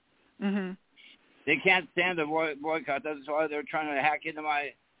 They can't stand the boycott. That's why they're trying to hack into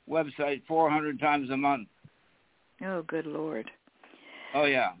my website 400 times a month. Oh, good Lord. Oh,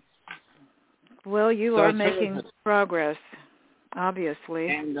 yeah. Well, you are making progress, obviously.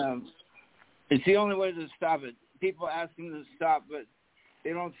 And it's the only way to stop it. People ask them to stop, but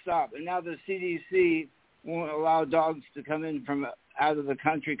they don't stop. And now the CDC won't allow dogs to come in from out of the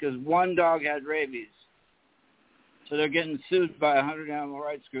country because one dog had rabies. So they're getting sued by 100 animal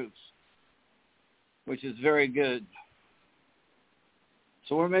rights groups, which is very good.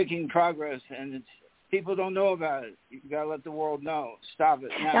 So we're making progress, and people don't know about it. You got to let the world know. Stop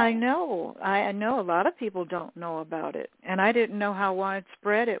it now. I know a lot of people don't know about it, and I didn't know how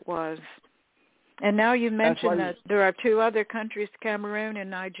widespread it was. And now you mentioned that there are 2 other countries, Cameroon and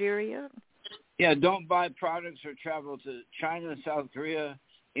Nigeria. Yeah, don't buy products or travel to China, South Korea,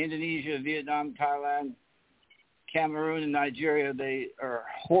 Indonesia, Vietnam, Thailand, Cameroon, and Nigeria. They are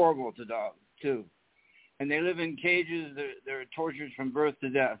horrible to dogs, too. And they live in cages. They're tortured from birth to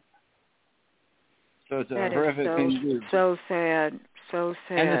death. So it's a horrific thing to do. So sad. So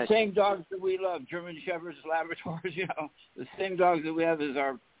sad. And the same dogs that we love, German Shepherds, Labradors, the same dogs that we have as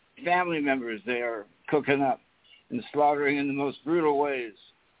our family members, they are cooking up and slaughtering in the most brutal ways.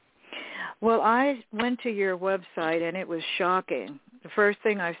 Well, I went to your website, and it was shocking. The first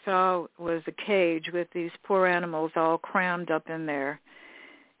thing I saw was a cage with these poor animals all crammed up in there.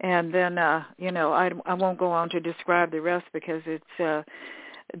 And then, I won't go on to describe the rest because it's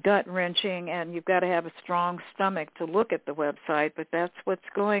gut-wrenching, and you've got to have a strong stomach to look at the website, but that's what's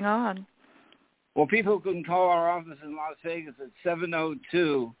going on. Well, people can call our office in Las Vegas at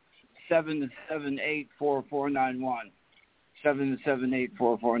 702-778-4491,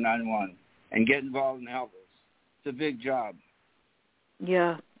 778-4491, and get involved and help us. It's a big job.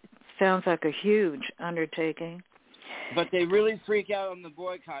 Yeah, sounds like a huge undertaking. But they really freak out on the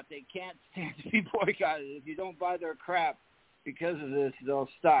boycott. They can't stand to be boycotted. If you don't buy their crap because of this, they'll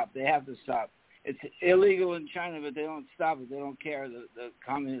stop. They have to stop. It's illegal in China, but they don't stop it. They don't care, the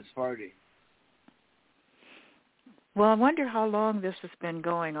Communist Party. Well, I wonder how long this has been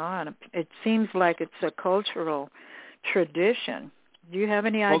going on. It seems like it's a cultural tradition. Do you have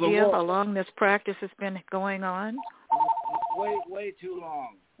any idea how long this practice has been going on? Way too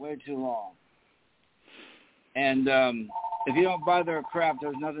long. Way too long. And if you don't buy their crap,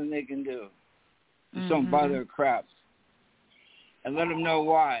 there's nothing they can do. Just don't buy their crap. And let them know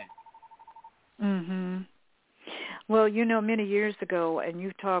why. Well, many years ago, and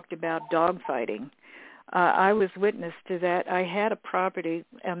you talked about dog fighting, I was witness to that. I had a property,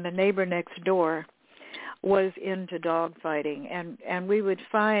 and the neighbor next door was into dog fighting, and we would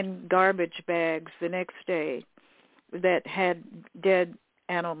find garbage bags the next day that had dead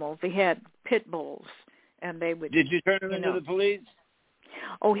animals. They had pit bulls, and they would. Did you turn them into the police?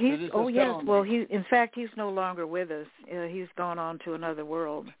 Oh, yes. Well, in fact, he's no longer with us. He's gone on to another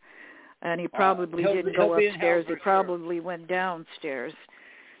world, and he probably didn't go upstairs. He probably went downstairs.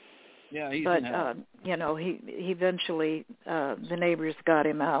 Yeah, he's but in hell. he eventually the neighbors got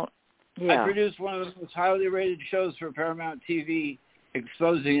him out. Yeah. I produced one of the most highly rated shows for Paramount TV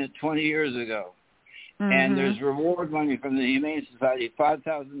exposing it 20 years ago. And there's reward money from the Humane Society,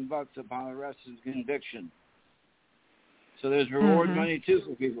 $5,000 upon arrest and conviction. So there's reward money too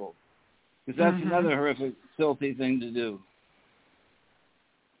for people, because that's another horrific, filthy thing to do.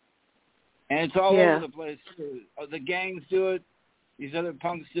 And it's all over the place too. The gangs do it. These other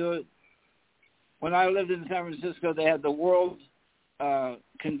punks do it. When I lived in San Francisco, they had the World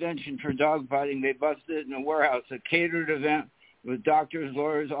Convention for Dogfighting. They busted it in a warehouse, a catered event with doctors,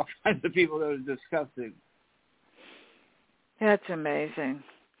 lawyers, all kinds of people. That was disgusting. That's amazing.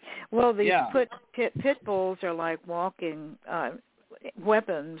 Well, these pit bulls are like walking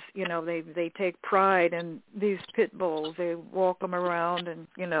weapons. You know, they take pride in these pit bulls. They walk them around, and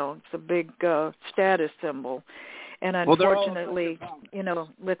you know, it's a big status symbol. And unfortunately, you know,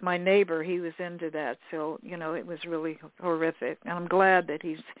 with my neighbor, he was into that. So, you know, it was really horrific. And I'm glad that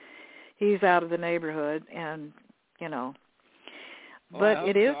he's out of the neighborhood, and you know. But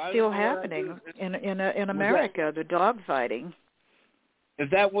it is still happening in America, the dog fighting. If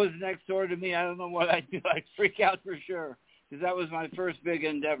that was next door to me, I don't know what I'd do. I'd freak out for sure, because that was my first big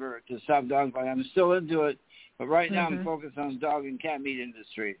endeavor to stop dog fighting. I'm still into it, but right now I'm focused on the dog and cat meat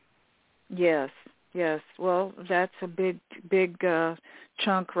industry. Yes. Well, that's a big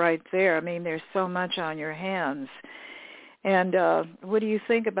chunk right there. I mean, there's so much on your hands. And what do you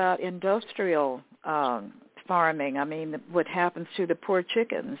think about industrial farming? I mean, what happens to the poor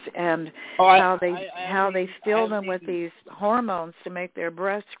chickens, and how they fill them with these hormones to make their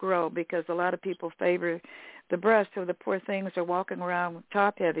breasts grow, because a lot of people favor the breast, so the poor things are walking around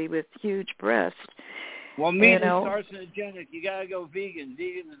top heavy with huge breasts. Well, meat is carcinogenic. You got to go vegan.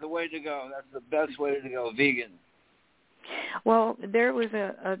 Vegan is the way to go. That's the best way to go, vegan. Well, there was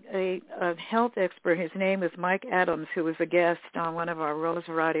a health expert. His name was Mike Adams, who was a guest on one of our Rose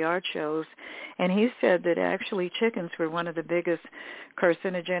Variety Art shows, and he said that actually chickens were one of the biggest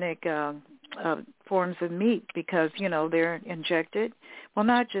carcinogenic forms of meat, because, you know, they're injected, well,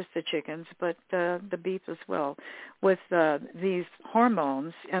 not just the chickens, but the beef as well, with these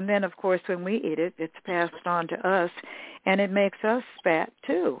hormones. And then, of course, when we eat it, it's passed on to us, and it makes us fat,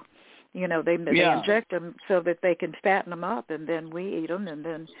 too. You know, they inject them so that they can fatten them up, and then we eat them, and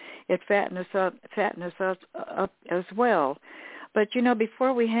then it fattens us up as well. But, you know,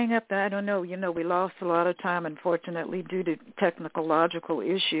 before we hang up, I don't know, you know, we lost a lot of time, unfortunately, due to technological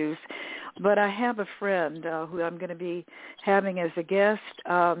issues. But I have a friend who I'm going to be having as a guest,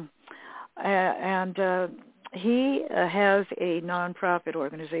 and he has a nonprofit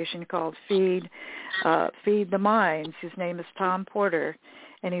organization called Feed the Minds. His name is Tom Porter.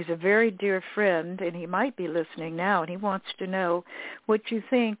 And he's a very dear friend, and he might be listening now, and he wants to know what you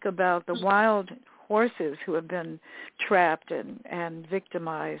think about the wild horses who have been trapped and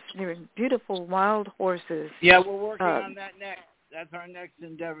victimized. They're beautiful wild horses. Yeah, we're working on that next. That's our next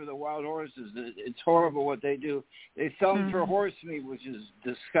endeavor, the wild horses. It's horrible what they do. They sell them for horse meat, which is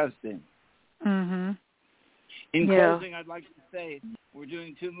disgusting. In closing, I'd like to say we're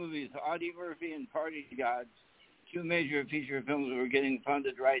doing 2 movies, Audie Murphy and Party Gods. 2 major feature films that we're getting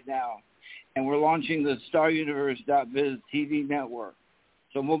funded right now. And we're launching the StarUniverse.biz TV network.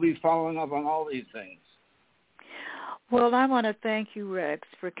 So we'll be following up on all these things. Well, I want to thank you, Rex,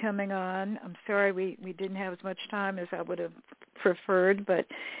 for coming on. I'm sorry we didn't have as much time as I would have preferred, but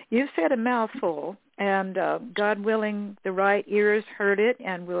you said a mouthful, and God willing, the right ears heard it,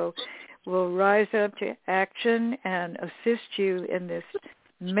 and we'll rise up to action and assist you in this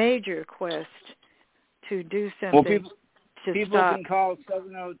major quest to do something people stop. Can call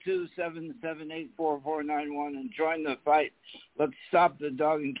 702-778-4491 and join the fight. Let's stop the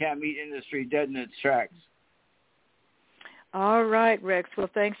dog and cat meat industry dead in its tracks. All right, Rex. Well,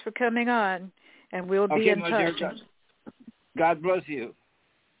 thanks for coming on, and we'll be in touch. Dear, God bless you.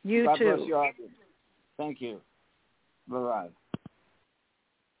 You God too. God bless you all. Thank you. Bye-bye.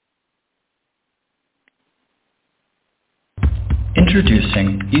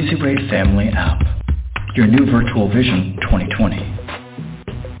 Introducing EasyWay Family App, your new virtual vision 2020.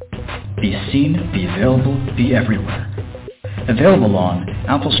 Be seen, be available, be everywhere. Available on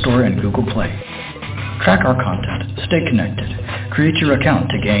Apple Store and Google Play. Track our content, stay connected, create your account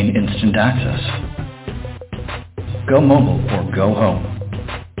to gain instant access. Go mobile or go home.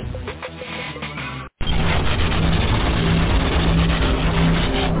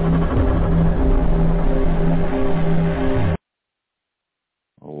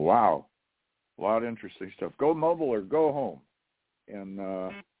 Wow. A lot of interesting stuff. Go mobile or go home. And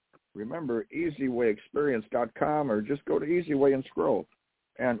remember, easywayexperience.com, or just go to Easyway and scroll.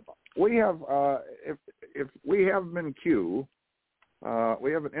 And we have, if we have them in queue,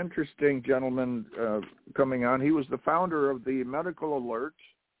 We have an interesting gentleman coming on. He was the founder of the Medical Alert,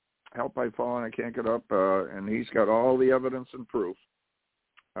 Help I Fallen, I Can't Get Up, and he's got all the evidence and proof.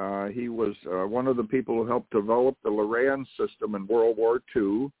 He was one of the people who helped develop the Loran system in World War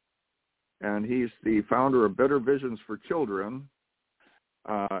II, and he's the founder of Better Visions for Children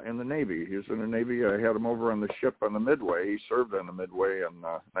in the Navy. He was in the Navy. I had him over on the ship on the Midway. He served on the Midway in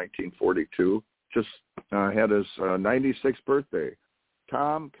 1942. Just had his 96th birthday.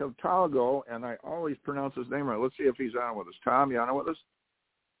 Tom Cataldo, and I always pronounce his name right. Let's see if he's on with us. Tom, you on with us?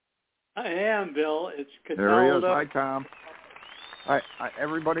 I am, Bill. It's Cataldo. There he is. Hi, Tom.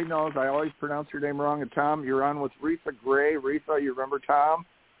 Everybody knows I always pronounce your name wrong. And Tom, you're on with Retha Gray. Retha, you remember Tom?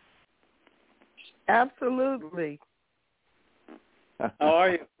 Absolutely. How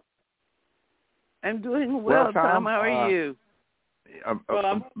are you? I'm doing well, Tom. How are you?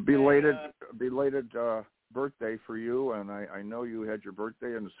 Belated birthday for you, and I know you had your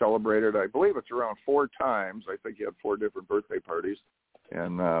birthday and celebrated. I believe it's around 4 times. I think you had 4 different birthday parties,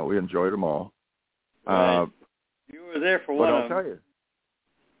 and we enjoyed them all. Right. You were there for one of them. But I'll tell you.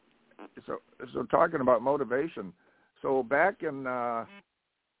 So talking about motivation. So back in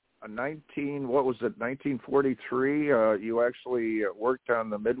 1943, you actually worked on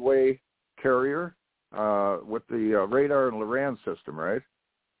the Midway carrier with the radar and Loran system, right?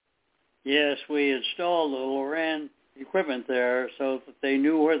 Yes, we installed the Loran equipment there so that they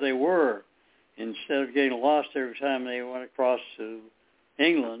knew where they were instead of getting lost every time they went across to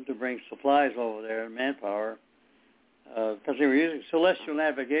England to bring supplies over there and manpower. Because they were using celestial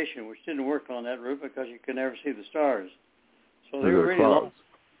navigation, which didn't work on that route because you could never see the stars. So they were really lost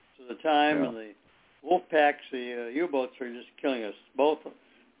to the time, and the wolf packs, the U-boats were just killing us. Both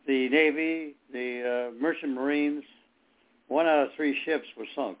the Navy, the Merchant Marines, 1 out of 3 ships were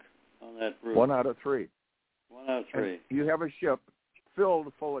sunk on that route. 1 out of 3. 1 out of 3. And you have a ship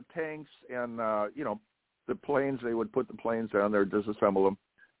filled full of tanks and, the planes, they would put the planes down there, disassemble them,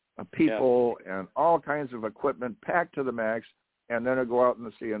 people and all kinds of equipment packed to the max, and then it'd go out in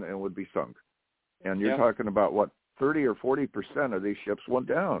the sea and it would be sunk. And you're talking about, 30 or 40% of these ships went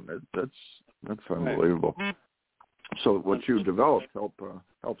down. That's unbelievable. Right. So what you developed helped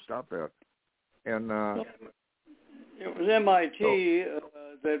stop that. And it was MIT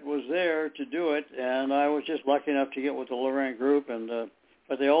that was there to do it, and I was just lucky enough to get with the Loran group, and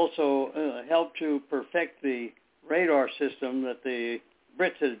but they also helped to perfect the radar system that the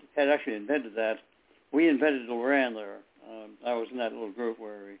Brits had actually invented that. We invented Loran there. I was in that little group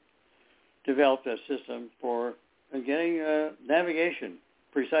where we developed a system for getting navigation,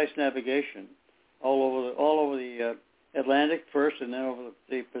 precise navigation, all over the Atlantic first, and then over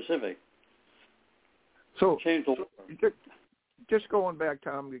the Pacific. So, changed the war. Just going back,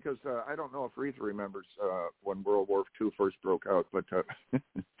 Tom, because I don't know if Retha remembers when World War II first broke out, but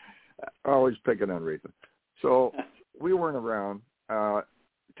always picking on Retha. So we weren't around.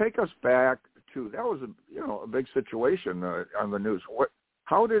 Take us back to that was a big situation on the news.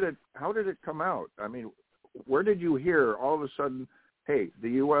 How did it come out? I mean, where did you hear all of a sudden? Hey, the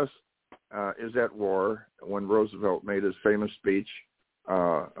U.S. Is at war. When Roosevelt made his famous speech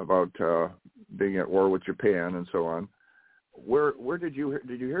about being at war with Japan and so on. Where did you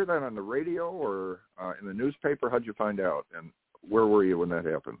hear that on the radio or in the newspaper? How'd you find out, and where were you when that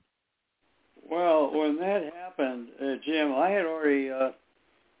happened? Well, when that happened, Jim, I had already I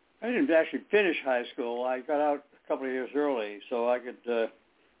didn't actually finish high school. I got out a couple of years early so I could go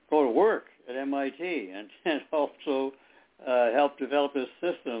to work at MIT and also help develop this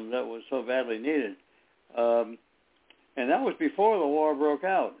system that was so badly needed. And that was before the war broke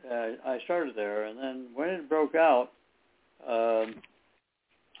out. I started there, and then when it broke out, I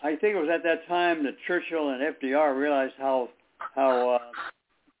think it was at that time that Churchill and FDR realized how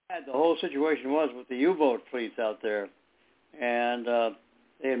bad the whole situation was with the U-boat fleets out there, and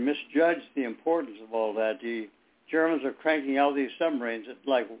they had misjudged the importance of all that. The Germans are cranking out these submarines at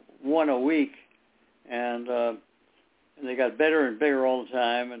like 1 a week, and they got better and bigger all the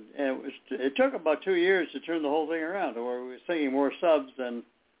time, and it took about 2 years to turn the whole thing around, to where we were sinking more subs than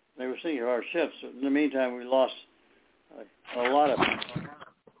they were sinking our ships. In the meantime, we lost a lot of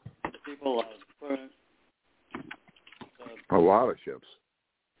people. A lot of ships.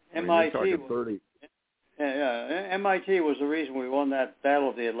 MIT. Yeah, MIT was the reason we won that Battle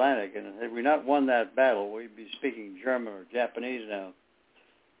of the Atlantic, and had we not won that battle, we'd be speaking German or Japanese now.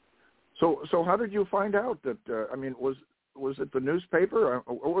 So how did you find out that? Was it the newspaper?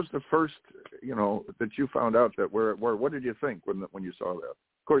 What was the first, that you found out that where? What did you think when you saw that?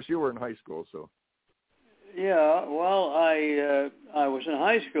 Of course, you were in high school, so. Yeah, well, I was in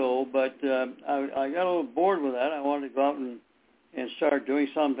high school, but I got a little bored with that. I wanted to go out and and start doing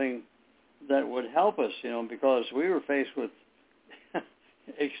something that would help us, because we were faced with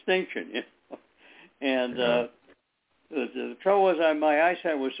extinction, And the trouble was my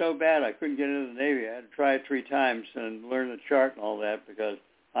eyesight was so bad I couldn't get into the Navy. I had to try it 3 times and learn the chart and all that because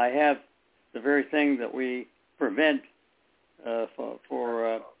I have the very thing that we prevent for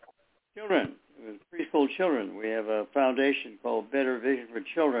children, preschool children. We have a foundation called Better Vision for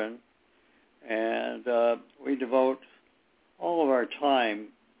Children, and we devote all of our time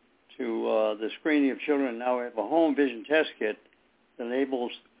to the screening of children. Now we have a home vision test kit that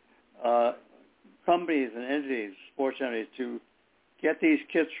enables companies and entities, sports entities, to get these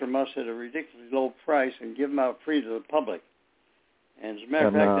kits from us at a ridiculously low price and give them out free to the public. And as a matter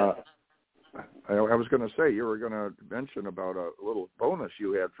of fact, I was going to say, you were going to mention about a little bonus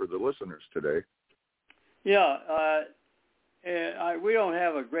you had for the listeners today. Yeah, we don't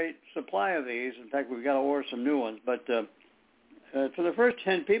have a great supply of these. In fact, we've got to order some new ones. But for the first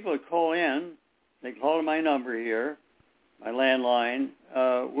 10 people that call in, they call to my number here, my landline,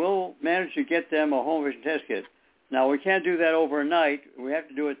 we'll manage to get them a home vision test kit. Now, we can't do that overnight. We have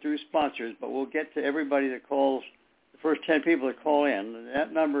to do it through sponsors, but we'll get to everybody that calls, the first 10 people that call in. And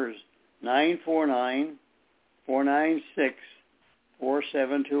that number is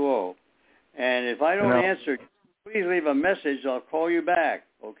 949-496-4720. And if I don't answer, please leave a message. I'll call you back,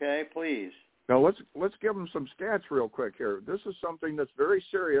 okay? Please. Now, let's give them some stats real quick here. This is something that's very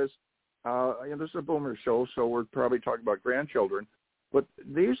serious. This is a boomer show, so we're probably talking about grandchildren. But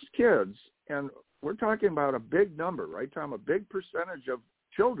these kids, and we're talking about a big number, right, Tom? A big percentage of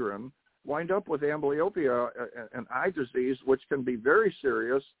children wind up with amblyopia and eye disease, which can be very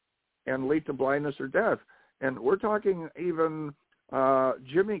serious and lead to blindness or death. And we're talking even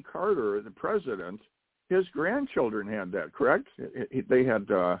Jimmy Carter, the president, his grandchildren had that, correct? They had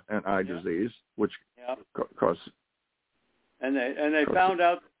an eye disease, which caused... And they found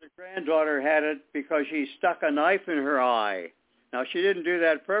out that the granddaughter had it because she stuck a knife in her eye. Now, she didn't do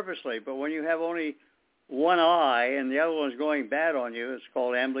that purposely, but when you have only one eye and the other one's going bad on you, it's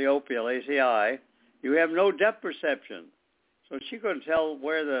called amblyopia, lazy eye, you have no depth perception. So she couldn't tell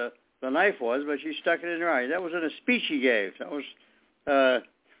where the knife was, but she stuck it in her eye. That was in a speech he gave. That was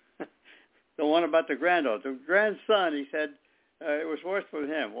the one about the granddaughter. The grandson, he said, it was worse for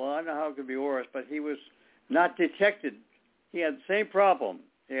him. Well, I don't know how it could be worse, but he was not detected. He had the same problem.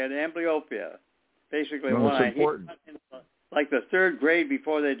 He had amblyopia, basically one eye. He was in like the 3rd grade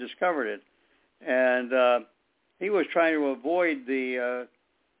before they discovered it, and he was trying to avoid the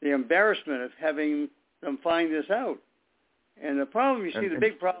embarrassment of having them find this out. And the problem, you see, the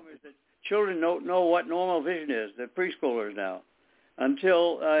big problem is that children don't know what normal vision is. They're preschoolers now,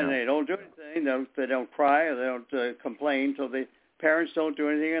 until they don't do anything. They don't cry or they don't complain. Until the parents don't do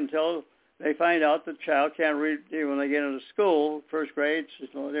anything until they find out the child can't read when they get into school, 1st grade,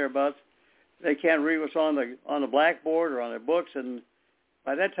 thereabouts. They can't read what's on the blackboard or on their books, and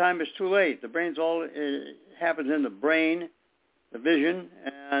by that time it's too late. The brain's it happens in the brain, the vision,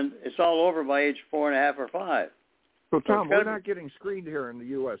 and it's all over by age 4.5 or 5. So Tom, we're not getting screened here in the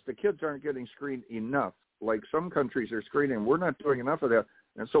U.S. The kids aren't getting screened enough. Like some countries are screening, we're not doing enough of that.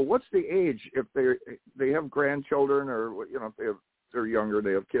 And so, what's the age if they have grandchildren or if they're younger,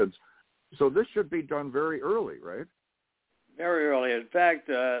 they have kids? So this should be done very early, right? Very early. In fact,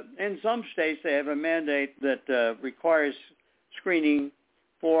 in some states they have a mandate that requires screening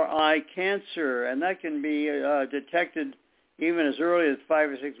for eye cancer, and that can be detected even as early as 5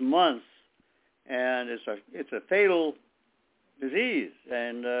 or 6 months. And it's a fatal disease.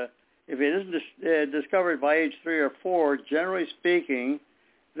 And if it isn't discovered by age 3 or 4, generally speaking,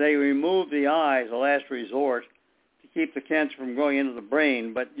 they remove the eye as a last resort to keep the cancer from going into the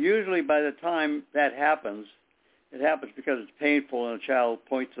brain. But usually by the time that happens, it happens because it's painful and a child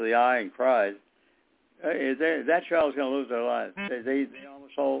points to the eye and cries. That child's going to lose their lives. They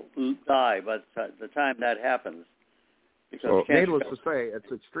almost all die by the time that happens. So, needless to say,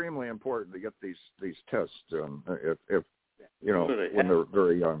 it's extremely important to get these tests done if when they're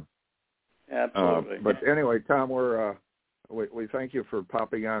very young. Absolutely. But anyway, Tom, we thank you for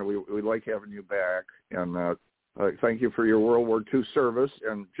popping on. We like having you back, and thank you for your World War II service.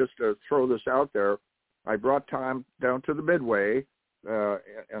 And just to throw this out there, I brought Tom down to the Midway,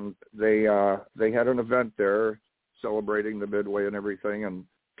 and they had an event there celebrating the Midway and everything. And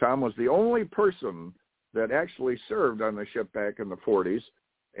Tom was the only person that actually served on the ship back in the 40s.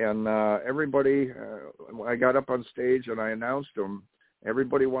 And everybody, I got up on stage and I announced him.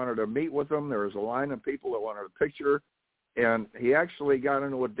 Everybody wanted to meet with him. There was a line of people that wanted a picture. And he actually got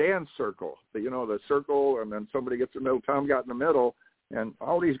into a dance circle, the circle, and then somebody gets in the middle. Tom got in the middle, and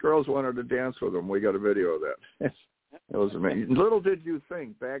all these girls wanted to dance with him. We got a video of that. It was amazing. Little did you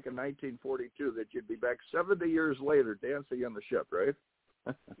think back in 1942 that you'd be back 70 years later dancing on the ship, right?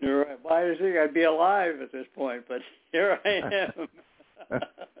 You're right. Well, I didn't think I'd be alive at this point, but here I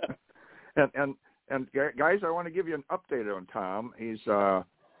am. and guys, I want to give you an update on Tom. He's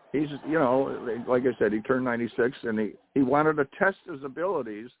you know, like I said, he turned 96, and he wanted to test his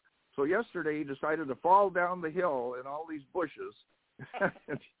abilities. So yesterday he decided to fall down the hill in all these bushes,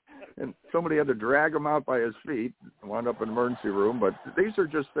 and somebody had to drag him out by his feet and wound up in the emergency room. But these are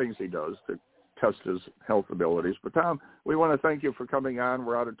just things he does to test his health abilities. But Tom, we want to thank you for coming on.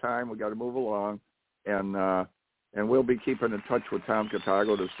 We're out of time. We got to move along, and we'll be keeping in touch with Tom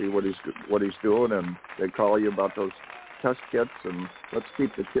Cataldo to see what he's doing. And they call you about those test kits, and let's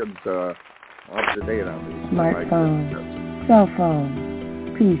keep the kids up to date on these smartphone, cell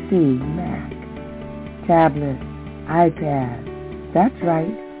phone, PC, Mac, tablet, iPad. That's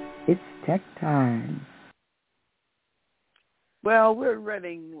right. It's tech time. Well, we're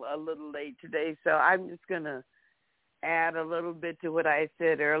running a little late today, so I'm just going to add a little bit to what I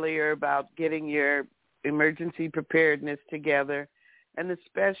said earlier about getting your emergency preparedness together, and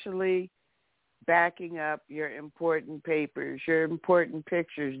especially backing up your important papers, your important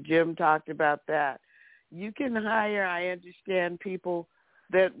pictures. Jim talked about that. You can hire, I understand, people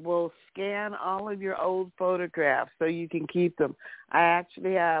that will scan all of your old photographs so you can keep them. I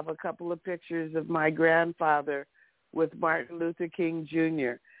actually have a couple of pictures of my grandfather with Martin Luther King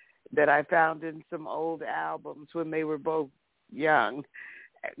Jr. that I found in some old albums when they were both young.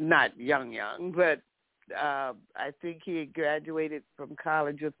 Not young, but I think he had graduated from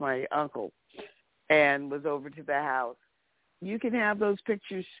college with my uncle and was over to the house. You can have those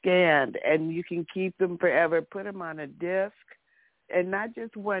pictures scanned, and you can keep them forever. Put them on a disc, and not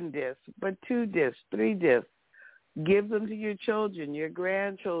just one disc, but 2 discs, 3 discs. Give them to your children, your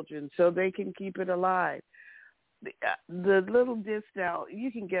grandchildren, so they can keep it alive. The little discs now,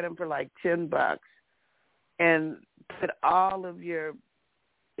 you can get them for like $10, and put all of your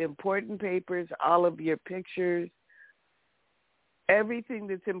important papers, all of your pictures, everything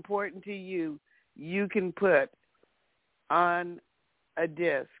that's important to you, you can put on a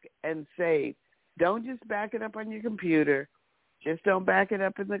disc and save. Don't just back it up on your computer. Just don't back it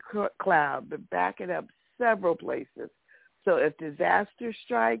up in the cloud, but back it up several places. So if disaster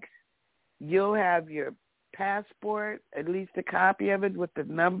strikes, you'll have your passport, at least a copy of it with the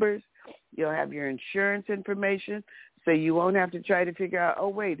numbers. You'll have your insurance information, so you won't have to try to figure out, oh,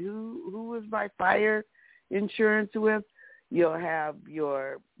 wait, who was my fire insurance with? You'll have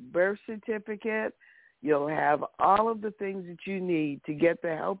your birth certificate. You'll have all of the things that you need to get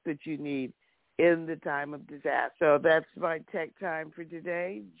the help that you need in the time of disaster. So that's my tech time for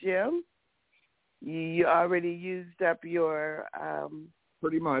today. Jim, you already used up your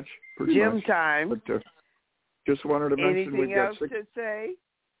pretty much Jim time. But, just wanted to mention anything else to say?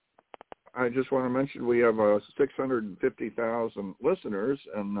 I just want to mention we have 650,000 listeners,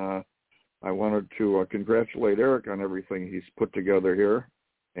 and I wanted to congratulate Eric on everything he's put together here.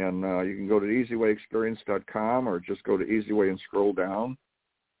 And you can go to easywayexperience.com or just go to Easyway and scroll down.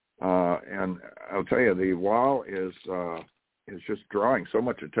 And I'll tell you, the wall is just drawing so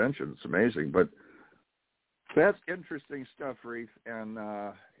much attention. It's amazing. But that's interesting stuff, Reef. And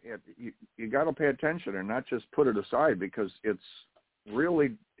you got to pay attention and not just put it aside, because it's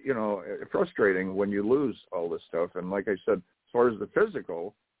really, frustrating when you lose all this stuff. And like I said, as far as the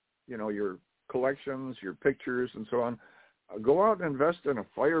physical, your collections, your pictures, and so on, go out and invest in a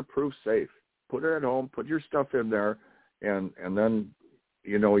fireproof safe. Put it at home, put your stuff in there, and then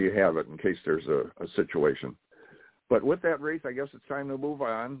you have it in case there's a situation. But with that, Reith, I guess it's time to move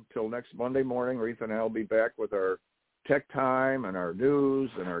on. Till next Monday morning, Reith and I will be back with our tech time and our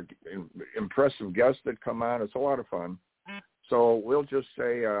news and our impressive guests that come on. It's a lot of fun. So we'll just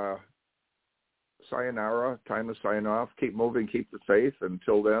say sayonara, time to sign off. Keep moving, keep the faith.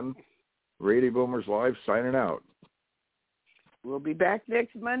 Until then, Radio Boomers Live signing out. We'll be back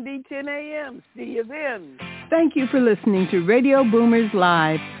next Monday, 10 a.m. See you then. Thank you for listening to Radio Boomers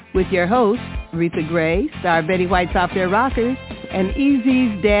Live with your hosts, Retha Gray, star Betty White's Off Their Rockers, and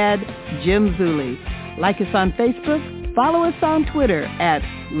EZ's dad, Jim Zuley. Like us on Facebook, follow us on Twitter at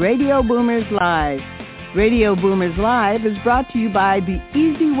Radio Boomers Live. Radio Boomers Live is brought to you by the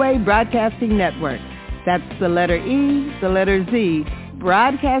Easy Way Broadcasting Network. That's the letter E, the letter Z,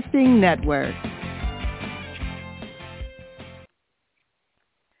 Broadcasting Network.